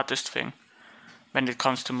 artist thing. When it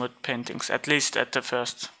comes to mood paintings, at least at the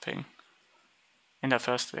first thing, in the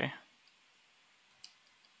first way.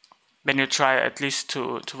 When you try at least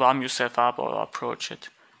to warm yourself up or approach it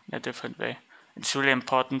in a different way. It's really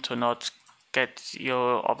important to not get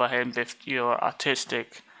your overwhelmed with your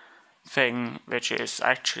artistic thing, which is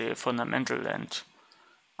actually fundamental and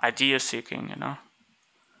idea seeking, you know.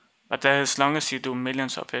 But as long as you do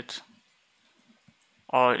millions of it,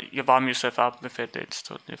 or you warm yourself up with it, it's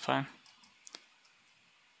totally fine.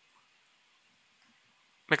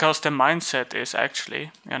 Because the mindset is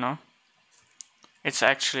actually, you know, it's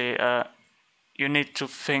actually you need to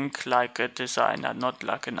think like a designer, not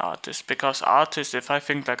like an artist. Because artist, if I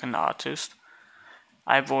think like an artist,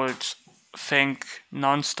 I would think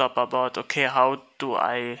non-stop about, okay, how do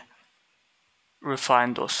I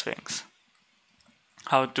refine those things?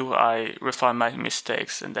 How do I refine my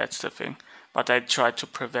mistakes? And that's the thing. But I try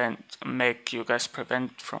to make you guys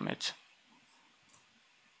prevent from it.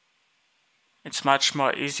 It's much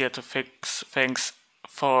more easier to fix things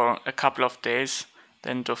for a couple of days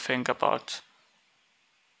than to think about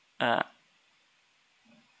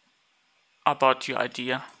your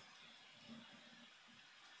idea.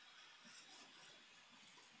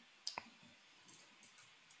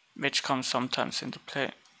 Which comes sometimes into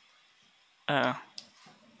play.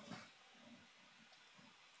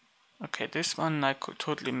 Okay, this one I could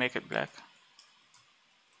totally make it black.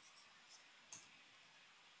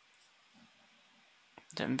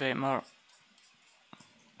 Then way more.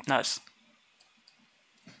 Nice.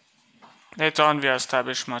 Later on we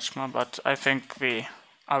establish much more, but I think we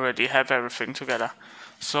already have everything together.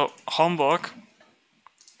 So homework,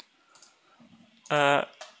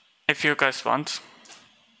 if you guys want,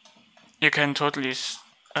 you can totally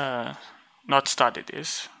not study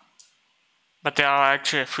this, but there are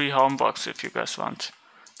actually 3 homeworks if you guys want.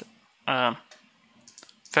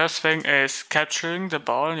 First thing is capturing the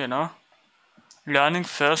ball, you know, learning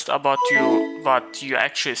first about what you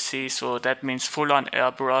actually see. So that means full on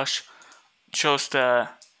airbrush, chose the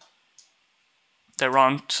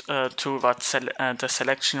round tool, the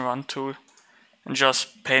selection run tool, and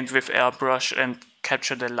just paint with airbrush and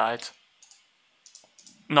capture the light.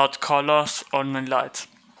 Not colors, only light.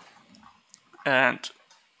 And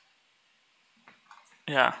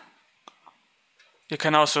yeah, you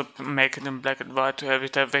can also make it in black and white to have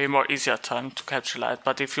it a way more easier time to capture light.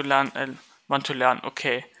 But if you want to learn,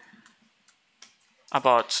 okay,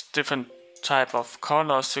 about different type of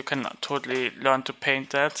colors, you can totally learn to paint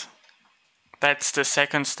that. That's the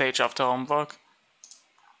second stage of the homework.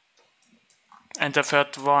 And the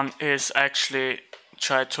third one is actually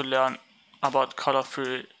try to learn about color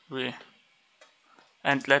theory.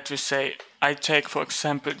 And let me say, I take for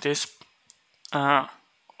example this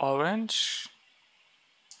orange.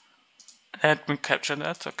 Let me capture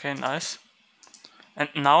that, okay, nice. And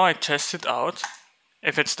now I test it out,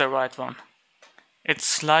 if it's the right one. It's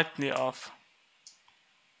slightly off,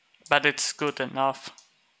 but it's good enough.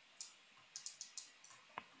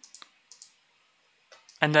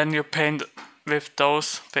 And then you paint with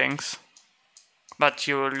those things, but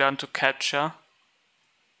you learn to capture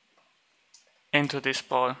into this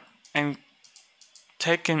ball. And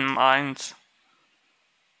take in mind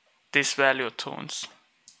these value tones.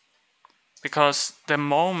 Because the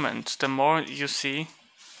more you see,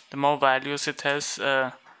 the more values it has,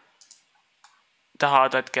 the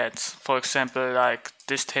harder it gets. For example, like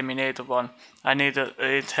this Terminator one,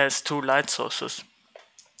 it has 2 light sources.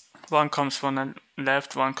 One comes from the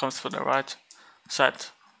left, one comes from the right side.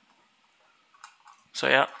 So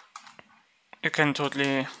yeah, you can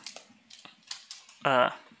totally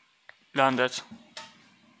learn that.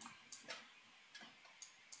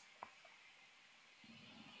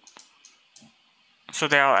 So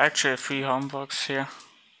there are actually 3 homeworks here.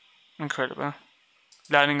 Incredible.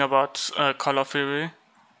 Learning about color theory,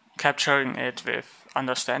 capturing it with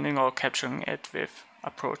understanding, or capturing it with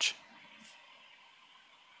approach.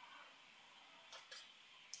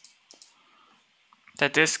 The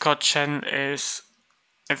Discord channel is,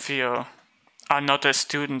 if you are not a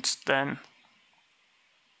student, then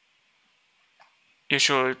you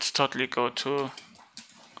should totally go to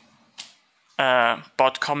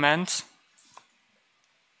bot comments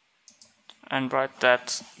and write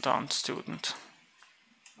that down, student.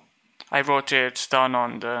 I wrote it down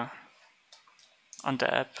on the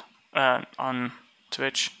app, on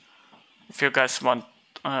Twitch. If you guys want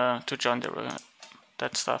to join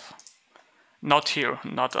that stuff, not here,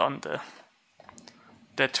 not on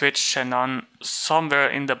the Twitch channel, somewhere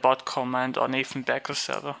in the bot comment on Ethan Becker's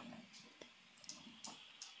server.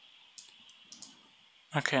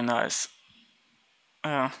 Okay, nice.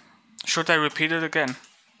 Should I repeat it again?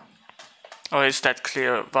 Or is that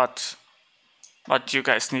clear what you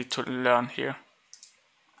guys need to learn here?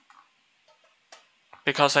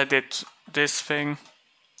 Because I did this thing,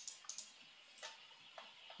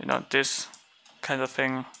 you know, this kind of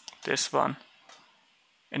thing, this one,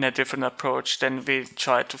 in a different approach. Then we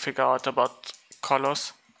try to figure out about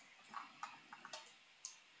colors.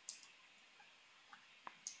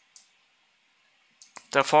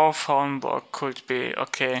 The fourth homework could be,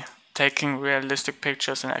 okay, taking realistic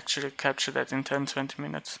pictures and actually capture that in 10-20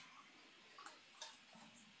 minutes.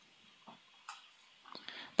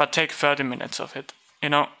 But take 30 minutes of it, you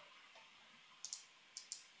know.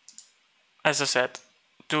 As I said,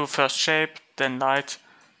 do first shape, then light,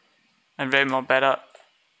 and way more better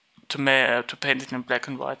to paint it in black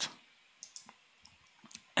and white.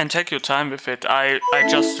 And take your time with it. I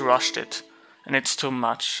just rushed it, and it's too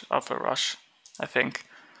much of a rush, I think.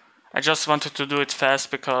 I just wanted to do it fast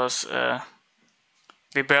because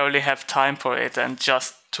we barely have time for it, and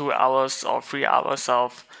just 2 hours or 3 hours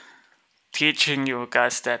of teaching you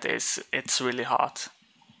guys that it's really hard.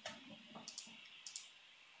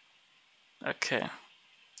 Okay.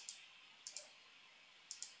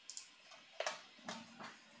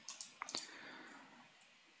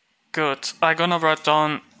 Good. I'm gonna write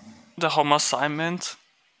down the home assignment.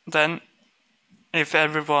 Then, if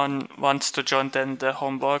everyone wants to join, then the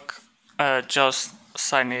homework, just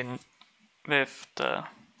sign in with the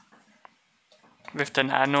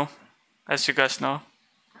nano, as you guys know.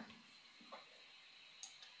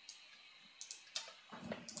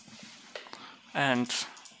 And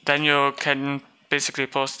then you can basically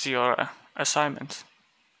post your assignment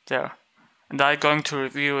there. And I'm going to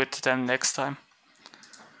review it then next time.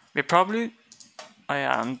 We probably,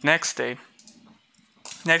 next day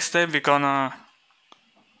we're gonna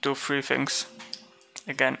do 3 things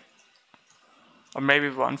again. Or maybe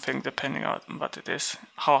 1 thing, depending on what it is,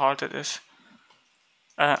 how hard it is.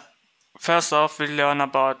 First off, we learn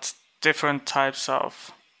about different types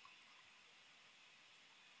of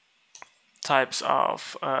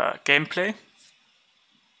gameplay.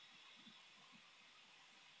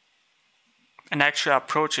 And actually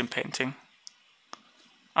approach in painting.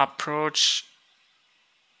 Approach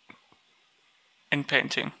in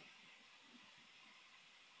painting.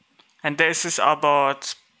 And this is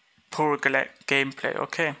about poor gameplay,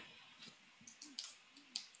 okay?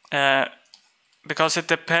 Because it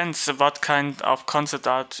depends what kind of concept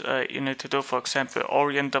art you need to do. For example,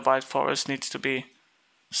 Orient the White Forest needs to be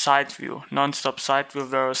side view, non-stop side view,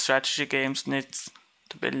 whereas strategy games needs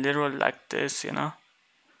to be literal like this, you know?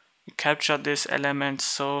 You capture this element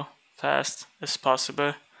so fast as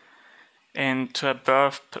possible into a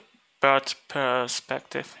bird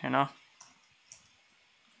perspective, you know?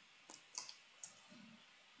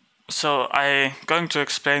 So I'm going to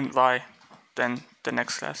explain why then the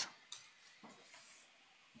next class.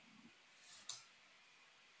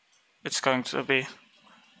 It's going to be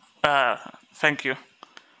thank you.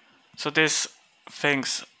 So these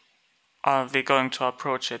things are we going to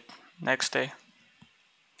approach it next day.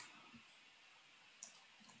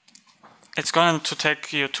 It's going to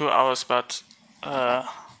take you 2 hours, but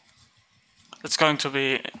it's going to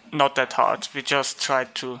be not that hard. We just try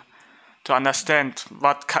to understand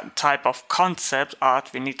what type of concept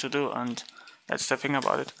art we need to do, and that's the thing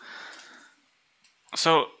about it.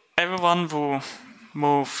 So everyone who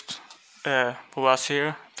moved, who was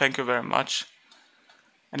here, thank you very much.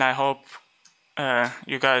 And I hope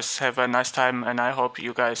you guys have a nice time, and I hope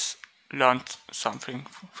you guys learned something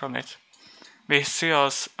from it. We see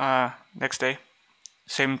us next day,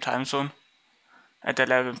 same time zone. at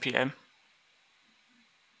 11 p.m.